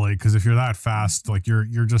so silly because if you're that fast, like you're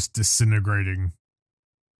just disintegrating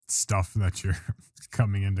stuff that you're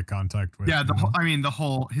coming into contact with. Yeah,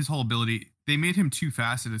 his whole ability. They made him too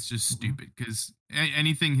fast, and it's just stupid because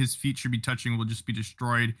anything his feet should be touching will just be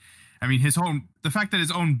destroyed. I mean, the fact that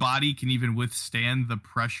his own body can even withstand the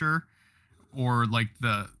pressure, or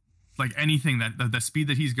anything that the speed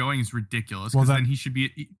that he's going is ridiculous. Well, then he should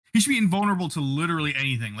be invulnerable to literally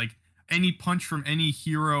anything, like any punch from any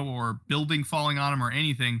hero or building falling on him or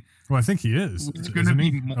anything. Well, I think he is. It's going to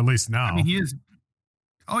be at least now. I mean, he is.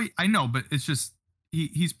 Oh, I know, but it's just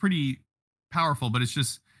he's pretty powerful, but it's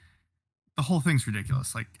just the whole thing's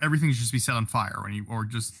ridiculous. Like everything should just be set on fire or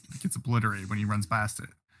just gets obliterated when he runs past it.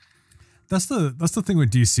 That's the thing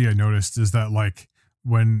with DC I noticed is that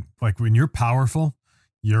when you're powerful,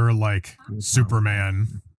 you're like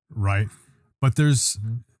Superman, right? But there's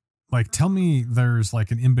tell me there's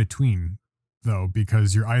like an in between though,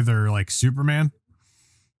 because you're either like Superman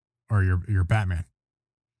or you're Batman.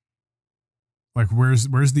 Like where's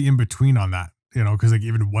the in between on that? Because like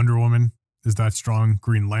even Wonder Woman is that strong.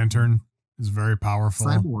 Green Lantern is very powerful.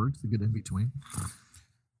 Cyborg's a good in between.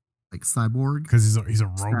 Like Cyborg, because he's a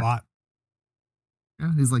robot.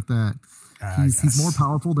 Yeah, he's like that. He's more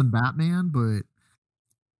powerful than Batman, but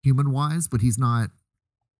human wise, but he's not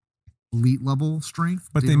elite level strength.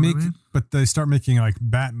 But they start making like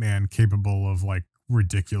Batman capable of like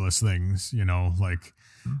ridiculous things, like,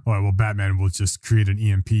 oh well, Batman will just create an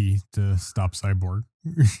EMP to stop Cyborg.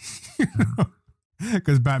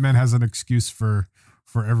 Because Batman has an excuse for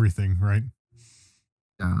everything, right?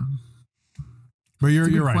 Yeah. But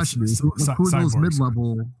you're right. Who are those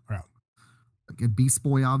mid-level? Yeah. Like a Beast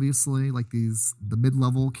Boy, obviously, like the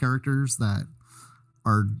mid-level characters that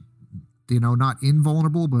are, not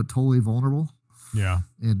invulnerable but totally vulnerable. Yeah.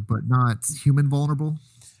 But not human vulnerable.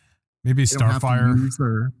 Maybe Starfire.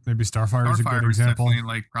 Maybe Starfire is a good example.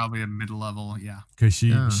 Definitely probably a mid-level, yeah. Because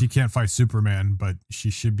she can't fight Superman, but she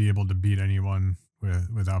should be able to beat anyone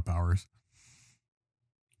without powers.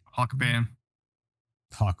 Hawkman.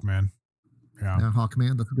 Yeah,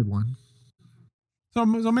 Hawkman. That's a good one. So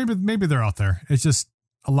maybe they're out there. It's just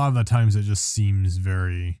a lot of the times it just seems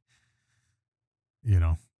very,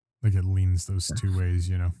 like it leans those two ways.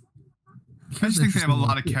 I just think they have a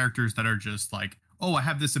lot of characters that are just like, oh, I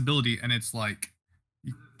have this ability, and it's like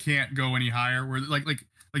you can't go any higher. Where like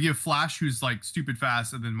you have Flash, who's like stupid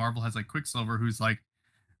fast, and then Marvel has like Quicksilver, who's like,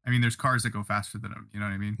 I mean, there's cars that go faster than him. You know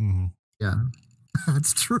what I mean? Mm-hmm. Yeah,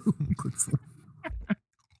 that's true.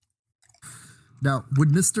 Now, would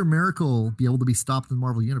Mr. Miracle be able to be stopped in the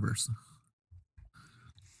Marvel Universe?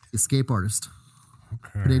 Escape artist.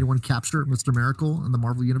 Okay. Could anyone capture Mr. Miracle in the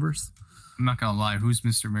Marvel Universe? I'm not gonna lie. Who's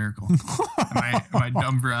Mr. Miracle? am I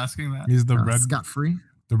dumb for asking that? He's the red scot-free.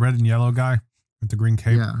 The red and yellow guy with the green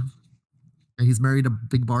cape. Yeah, and he's married to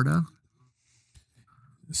Big Barda.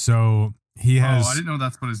 So he has. Oh, I didn't know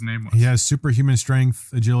that's what his name was. He has superhuman strength,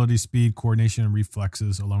 agility, speed, coordination, and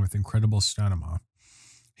reflexes, along with incredible stamina.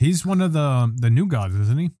 He's one of the new gods,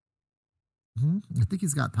 isn't he? Mm-hmm. I think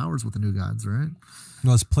he's got powers with the new gods, right?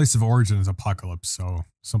 Well, his place of origin is Apocalypse, so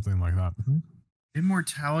something like that. Mm-hmm.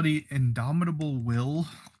 Immortality, indomitable will,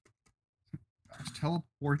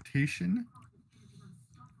 teleportation.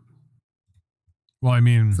 Well, I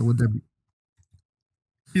mean, so would there be?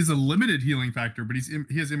 He's a limited healing factor, but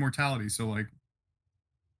he has immortality. So like,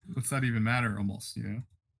 what's that even matter? Almost,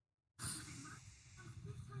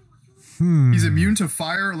 He's immune to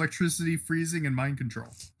fire, electricity, freezing, and mind control.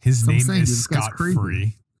 His name is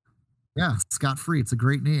Scot-Free. Yeah, Scot-Free. It's a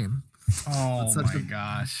great name. Oh my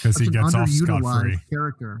gosh! Because he gets off scot-free.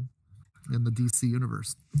 Character in the DC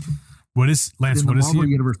universe. What is Lance? What is he?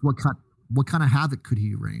 Universe, what kind of havoc could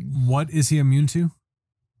he wreak? What is he immune to?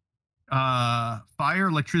 Fire,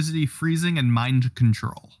 electricity, freezing, and mind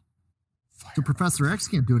control. So Professor X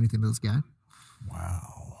can't do anything to this guy.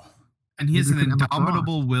 Wow. And he has an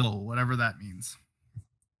indomitable will, whatever that means.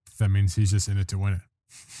 That means he's just in it to win it.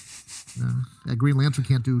 Yeah, Green Lantern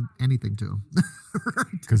can't do anything to him.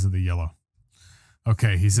 Because of the yellow.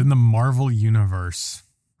 Okay, he's in the Marvel universe.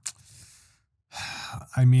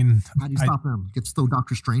 I mean, How do you stop him? Get to throw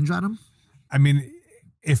Doctor Strange at him? I mean,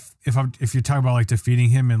 if you're talking about like defeating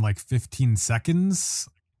him in like 15 seconds,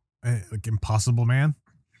 like Impossible Man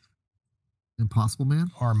Impossible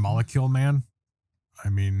Man? or Molecule Man, I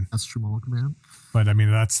mean, That's true, Molecule Man. but I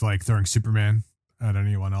mean that's like throwing Superman at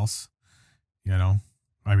anyone else, you know.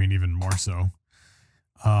 I mean, even more so.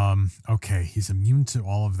 Okay, he's immune to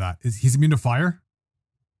all of that. He's immune to fire?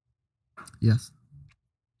 Yes.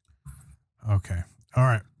 Okay. All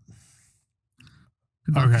right.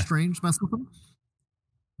 Could Doctor Okay. Strange mess with him?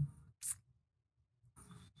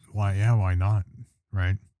 Why? Yeah, why not?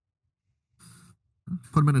 Right.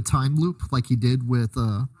 Put him in a time loop like he did with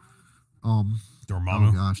Dormammu.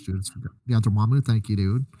 oh gosh, dude. Yeah, Dormammu, thank you,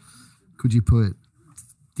 dude. Could you put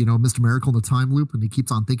Mr. Miracle in the time loop and he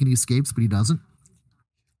keeps on thinking he escapes, but he doesn't?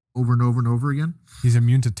 Over and over and over again? He's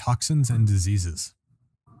immune to toxins and diseases.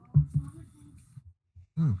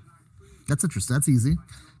 That's interesting. That's easy.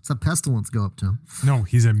 It's a pestilence go up to him. No,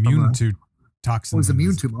 he's immune to toxins. Oh, he's and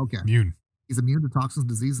immune to them. Okay. Immune. He's immune to toxins and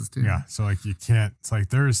diseases too. Yeah. So like you can't, it's like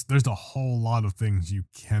there's a whole lot of things you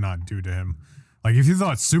cannot do to him. Like if you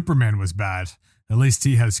thought Superman was bad, at least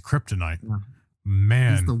he has kryptonite. Yeah.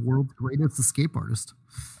 Man. He's the world's greatest escape artist.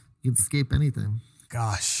 He can escape anything.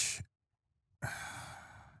 Gosh.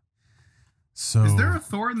 So Is there a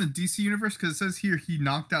Thor in the DC universe? Because it says here he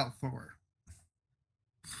knocked out Thor.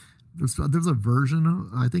 There's a version.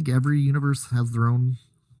 I think every universe has their own,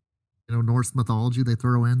 Norse mythology. They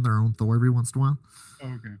throw in their own Thor every once in a while.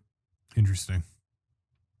 Oh, okay. Interesting.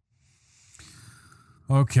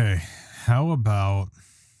 Okay. How about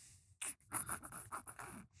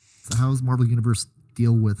So how does Marvel Universe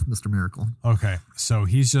deal with Mr. Miracle? okay, so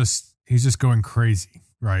he's just going crazy,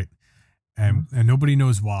 right? And nobody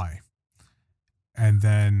knows why. And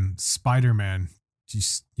then Spider-Man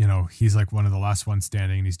just, he's like one of the last ones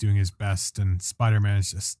standing and he's doing his best, and Spider-Man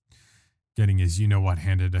is just getting his what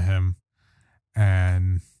handed to him.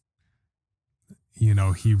 And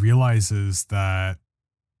he realizes that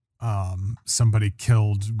somebody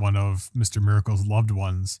killed one of Mr. Miracle's loved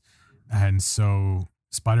ones. And so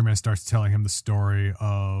Spider-Man starts telling him the story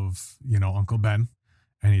of, Uncle Ben.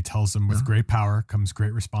 And he tells him with great power comes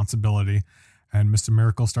great responsibility. And Mr.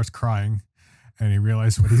 Miracle starts crying. And he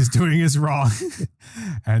realizes what he's doing is wrong.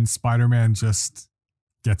 And Spider-Man just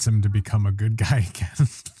gets him to become a good guy again.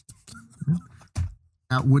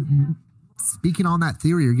 That wouldn't. Speaking on that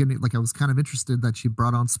theory, you're getting like I was kind of interested that you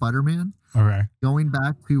brought on Spider-Man. Okay. Going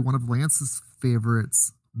back to one of Lance's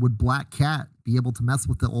favorites, would Black Cat be able to mess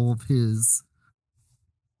with all of his,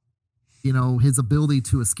 his ability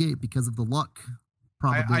to escape because of the luck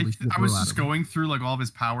probability? I was just going through like all of his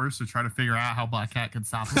powers to try to figure out how Black Cat can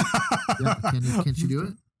stop him. Yeah, can't you do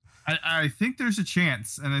it? I think there's a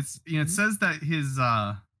chance, and it's it says that his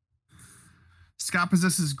Scott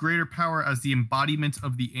possesses greater power as the embodiment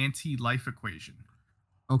of the anti-life equation.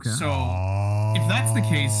 Okay. So if that's the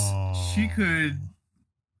case, she could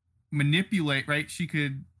manipulate, right? She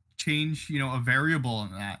could change, a variable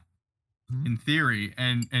in that, in theory,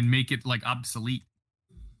 and make it like obsolete.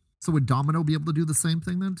 So would Domino be able to do the same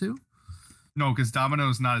thing then too? No, because Domino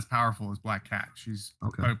is not as powerful as Black Cat. She's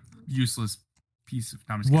a useless piece of.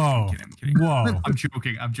 No, I'm just kidding. Whoa. I'm kidding.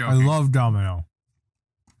 Whoa. I'm joking. I love Domino.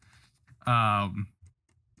 I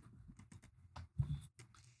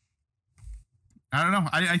don't know.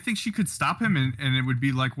 I think she could stop him, and it would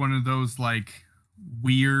be like one of those like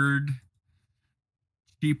weird,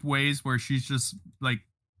 cheap ways where she's just like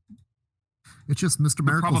it's just Mr.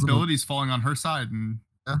 Miracle's probabilities falling on her side, and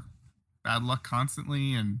bad luck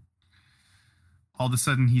constantly, and all of a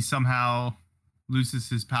sudden he somehow loses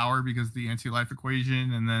his power because of the anti-life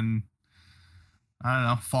equation, and then I don't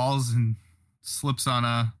know, falls and slips on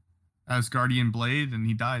a Asgardian blade and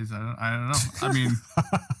he dies. I don't know. I mean,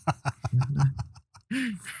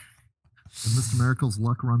 Mr. Miracle's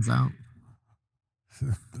luck runs out.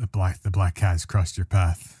 The black cat has crossed your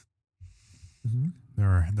path.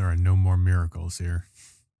 There are no more miracles here.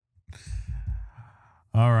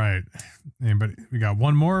 All right. Anybody? We got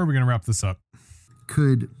one more. We're gonna wrap this up.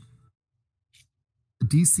 Could the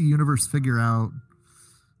DC universe figure out?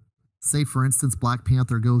 Say, for instance, Black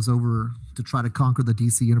Panther goes over to try to conquer the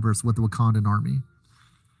DC universe with the Wakandan army.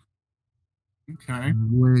 Okay.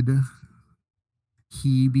 Would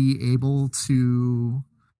he be able to?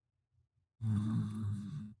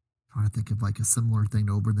 Trying to think of like a similar thing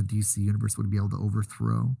over in the DC universe. Would he be able to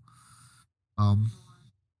overthrow?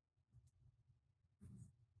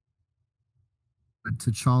 Would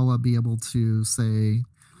T'Challa be able to say,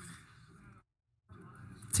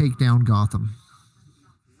 take down Gotham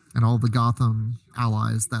and all the Gotham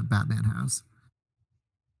allies that Batman has.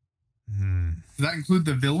 Does that include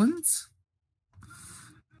the villains?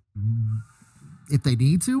 If they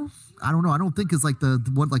need to, I don't know. I don't think it's like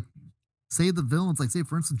say the villains, like say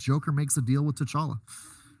for instance, Joker makes a deal with T'Challa.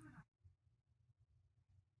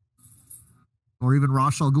 Or even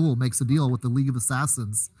Ra's al Ghul makes a deal with the League of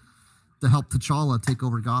Assassins to help T'Challa take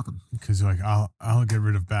over Gotham. Because like, I'll get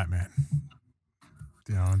rid of Batman.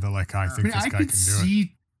 You know, they're like, I think this guy can do it. I could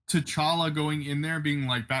see T'Challa going in there being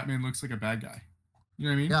like, Batman looks like a bad guy. You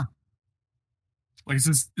know what I mean? Yeah. Like it's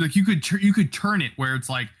just like you could turn it where it's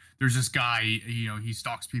like there's this guy, you know, he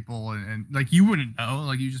stalks people and like you wouldn't know,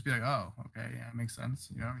 like you just be like, oh, okay, yeah, it makes sense.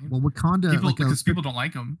 You know what I mean? Well, Wakanda, because people don't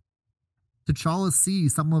like him. T'Challa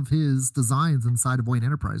sees some of his designs inside of Wayne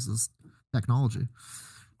Enterprises technology.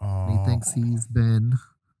 And he thinks he's been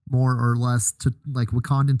more or less like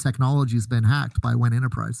Wakandan technology has been hacked by Wayne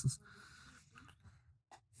Enterprises.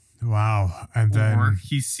 Wow. And then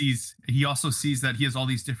he also sees that he has all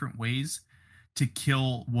these different ways to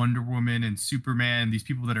kill Wonder Woman and Superman, these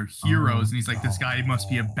people that are heroes, and he's like, this guy must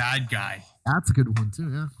be a bad guy. That's a good one too,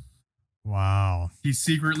 yeah. Wow. He's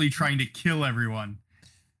secretly trying to kill everyone.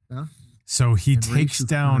 Yeah. So he takes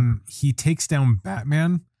down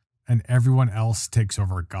Batman and everyone else takes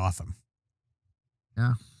over Gotham.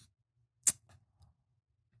 Yeah.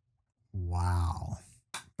 Wow.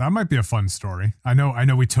 That might be a fun story. I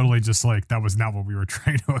know we totally just like, that was not what we were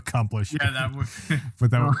trying to accomplish. Yeah, that would.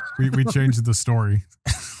 But we changed the story.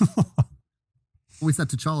 We said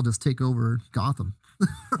T'Challa just take over Gotham.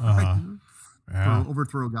 Yeah.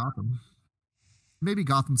 Overthrow Gotham. Maybe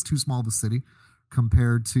Gotham's too small of a city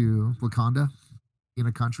compared to Wakanda in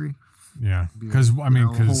a country. Yeah. Because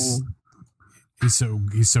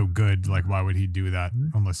he's so good. Like, why would he do that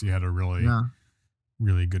unless he had a really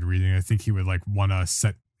good reading? I think he would like want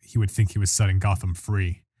to he would think he was setting Gotham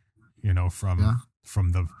free, you know, from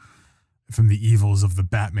the evils of the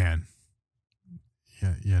Batman.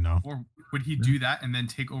 Yeah, you know. Or would he do that and then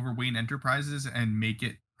take over Wayne Enterprises and make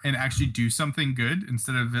it and actually do something good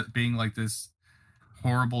instead of it being like this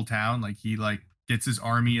horrible town? Like he like gets his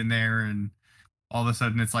army in there and all of a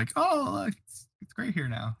sudden it's like, oh, look, it's great here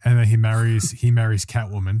now. And then he marries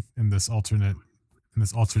Catwoman in this alternate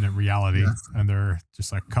reality, and they're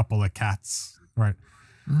just a couple of cats, right?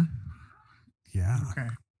 Yeah. Okay.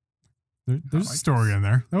 There's a story in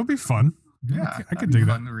there. That would be fun. Yeah, I could dig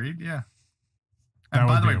that. Fun to read. Yeah. And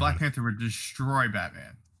by the way, Black Panther would destroy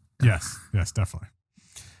Batman. Yes, definitely.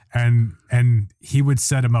 And he would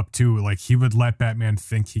set him up too. Like he would let Batman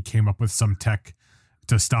think he came up with some tech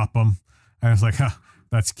to stop him, and it's like,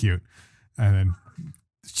 that's cute. And then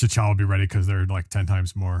T'Challa will be ready because they're like 10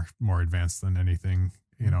 times more advanced than anything,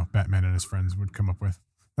 you know, Batman and his friends would come up with.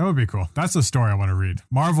 That would be cool. That's a story I want to read.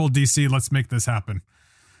 Marvel, DC, let's make this happen.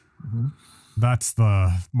 Mm-hmm. That's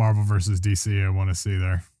the Marvel versus DC I want to see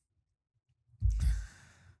there.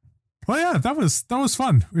 Well, yeah, that was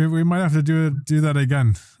fun. We might have to do that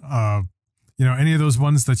again. You know, any of those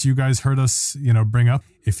ones that you guys heard us, you know, bring up.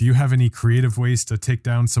 If you have any creative ways to take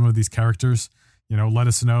down some of these characters, you know, let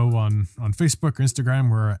us know on Facebook or Instagram.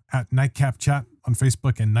 We're at Nightcap Chat on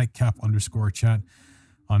Facebook and Nightcap_chat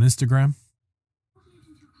on Instagram.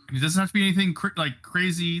 And it doesn't have to be anything like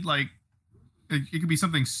crazy. Like it could be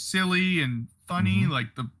something silly and funny,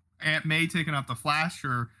 like the Aunt May taking out the Flash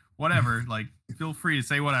or whatever. Like, feel free to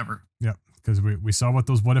say whatever. Yeah, because we saw what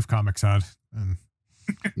those What If comics had, and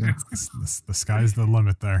the sky's the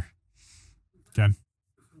limit there. Ken.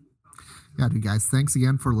 Yeah, dude, guys, thanks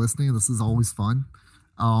again for listening. This is always fun.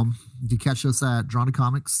 You can catch us at Drawn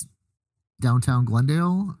Comics downtown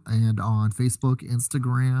Glendale and on Facebook,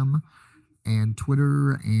 Instagram, and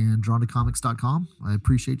Twitter, and drawntocomics.com. I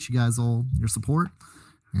appreciate you guys all, your support,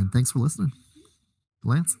 and thanks for listening.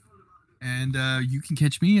 Lance? And you can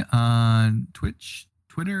catch me on Twitch,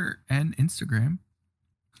 Twitter, and Instagram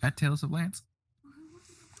at Tales of Lance.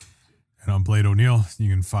 And on Blade O'Neill, you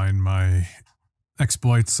can find my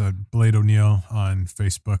exploits at Blade O'Neill on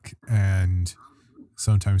Facebook and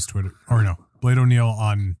sometimes Twitter. Or no, Blade O'Neill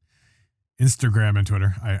on Instagram and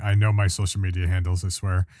Twitter. I know my social media handles, I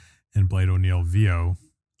swear. And Blade O'Neill VO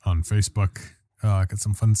on Facebook. Got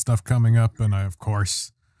some fun stuff coming up. And I, of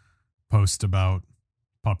course, post about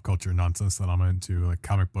pop culture nonsense that I'm into, like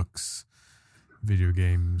comic books, video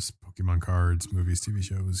games, Pokemon cards, movies, TV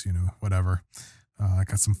shows, you know, whatever. I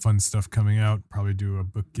got some fun stuff coming out. Probably do a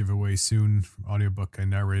book giveaway soon, audiobook I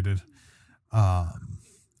narrated.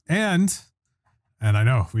 And I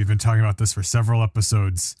know we've been talking about this for several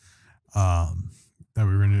episodes, that we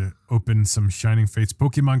were going to open some Shining Fates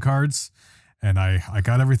Pokemon cards. And I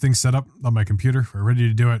got everything set up on my computer. We're ready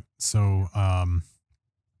to do it. So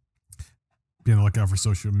be on the lookout for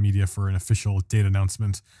social media for an official date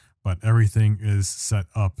announcement. But everything is set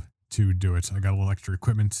up to do it. I got a little extra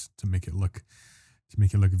equipment to make it look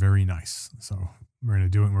very nice. So we're gonna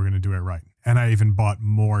do it. And we're gonna do it right. And I even bought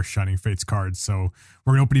more Shining Fates cards. So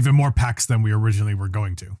we're gonna open even more packs than we originally were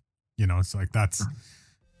going to. You know, it's like that's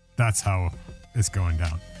how it's going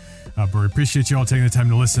down. But we appreciate you all taking the time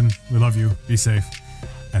to listen. We love you. Be safe.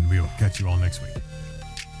 And we will catch you all next week.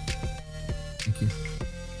 Thank you.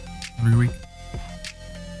 Every week.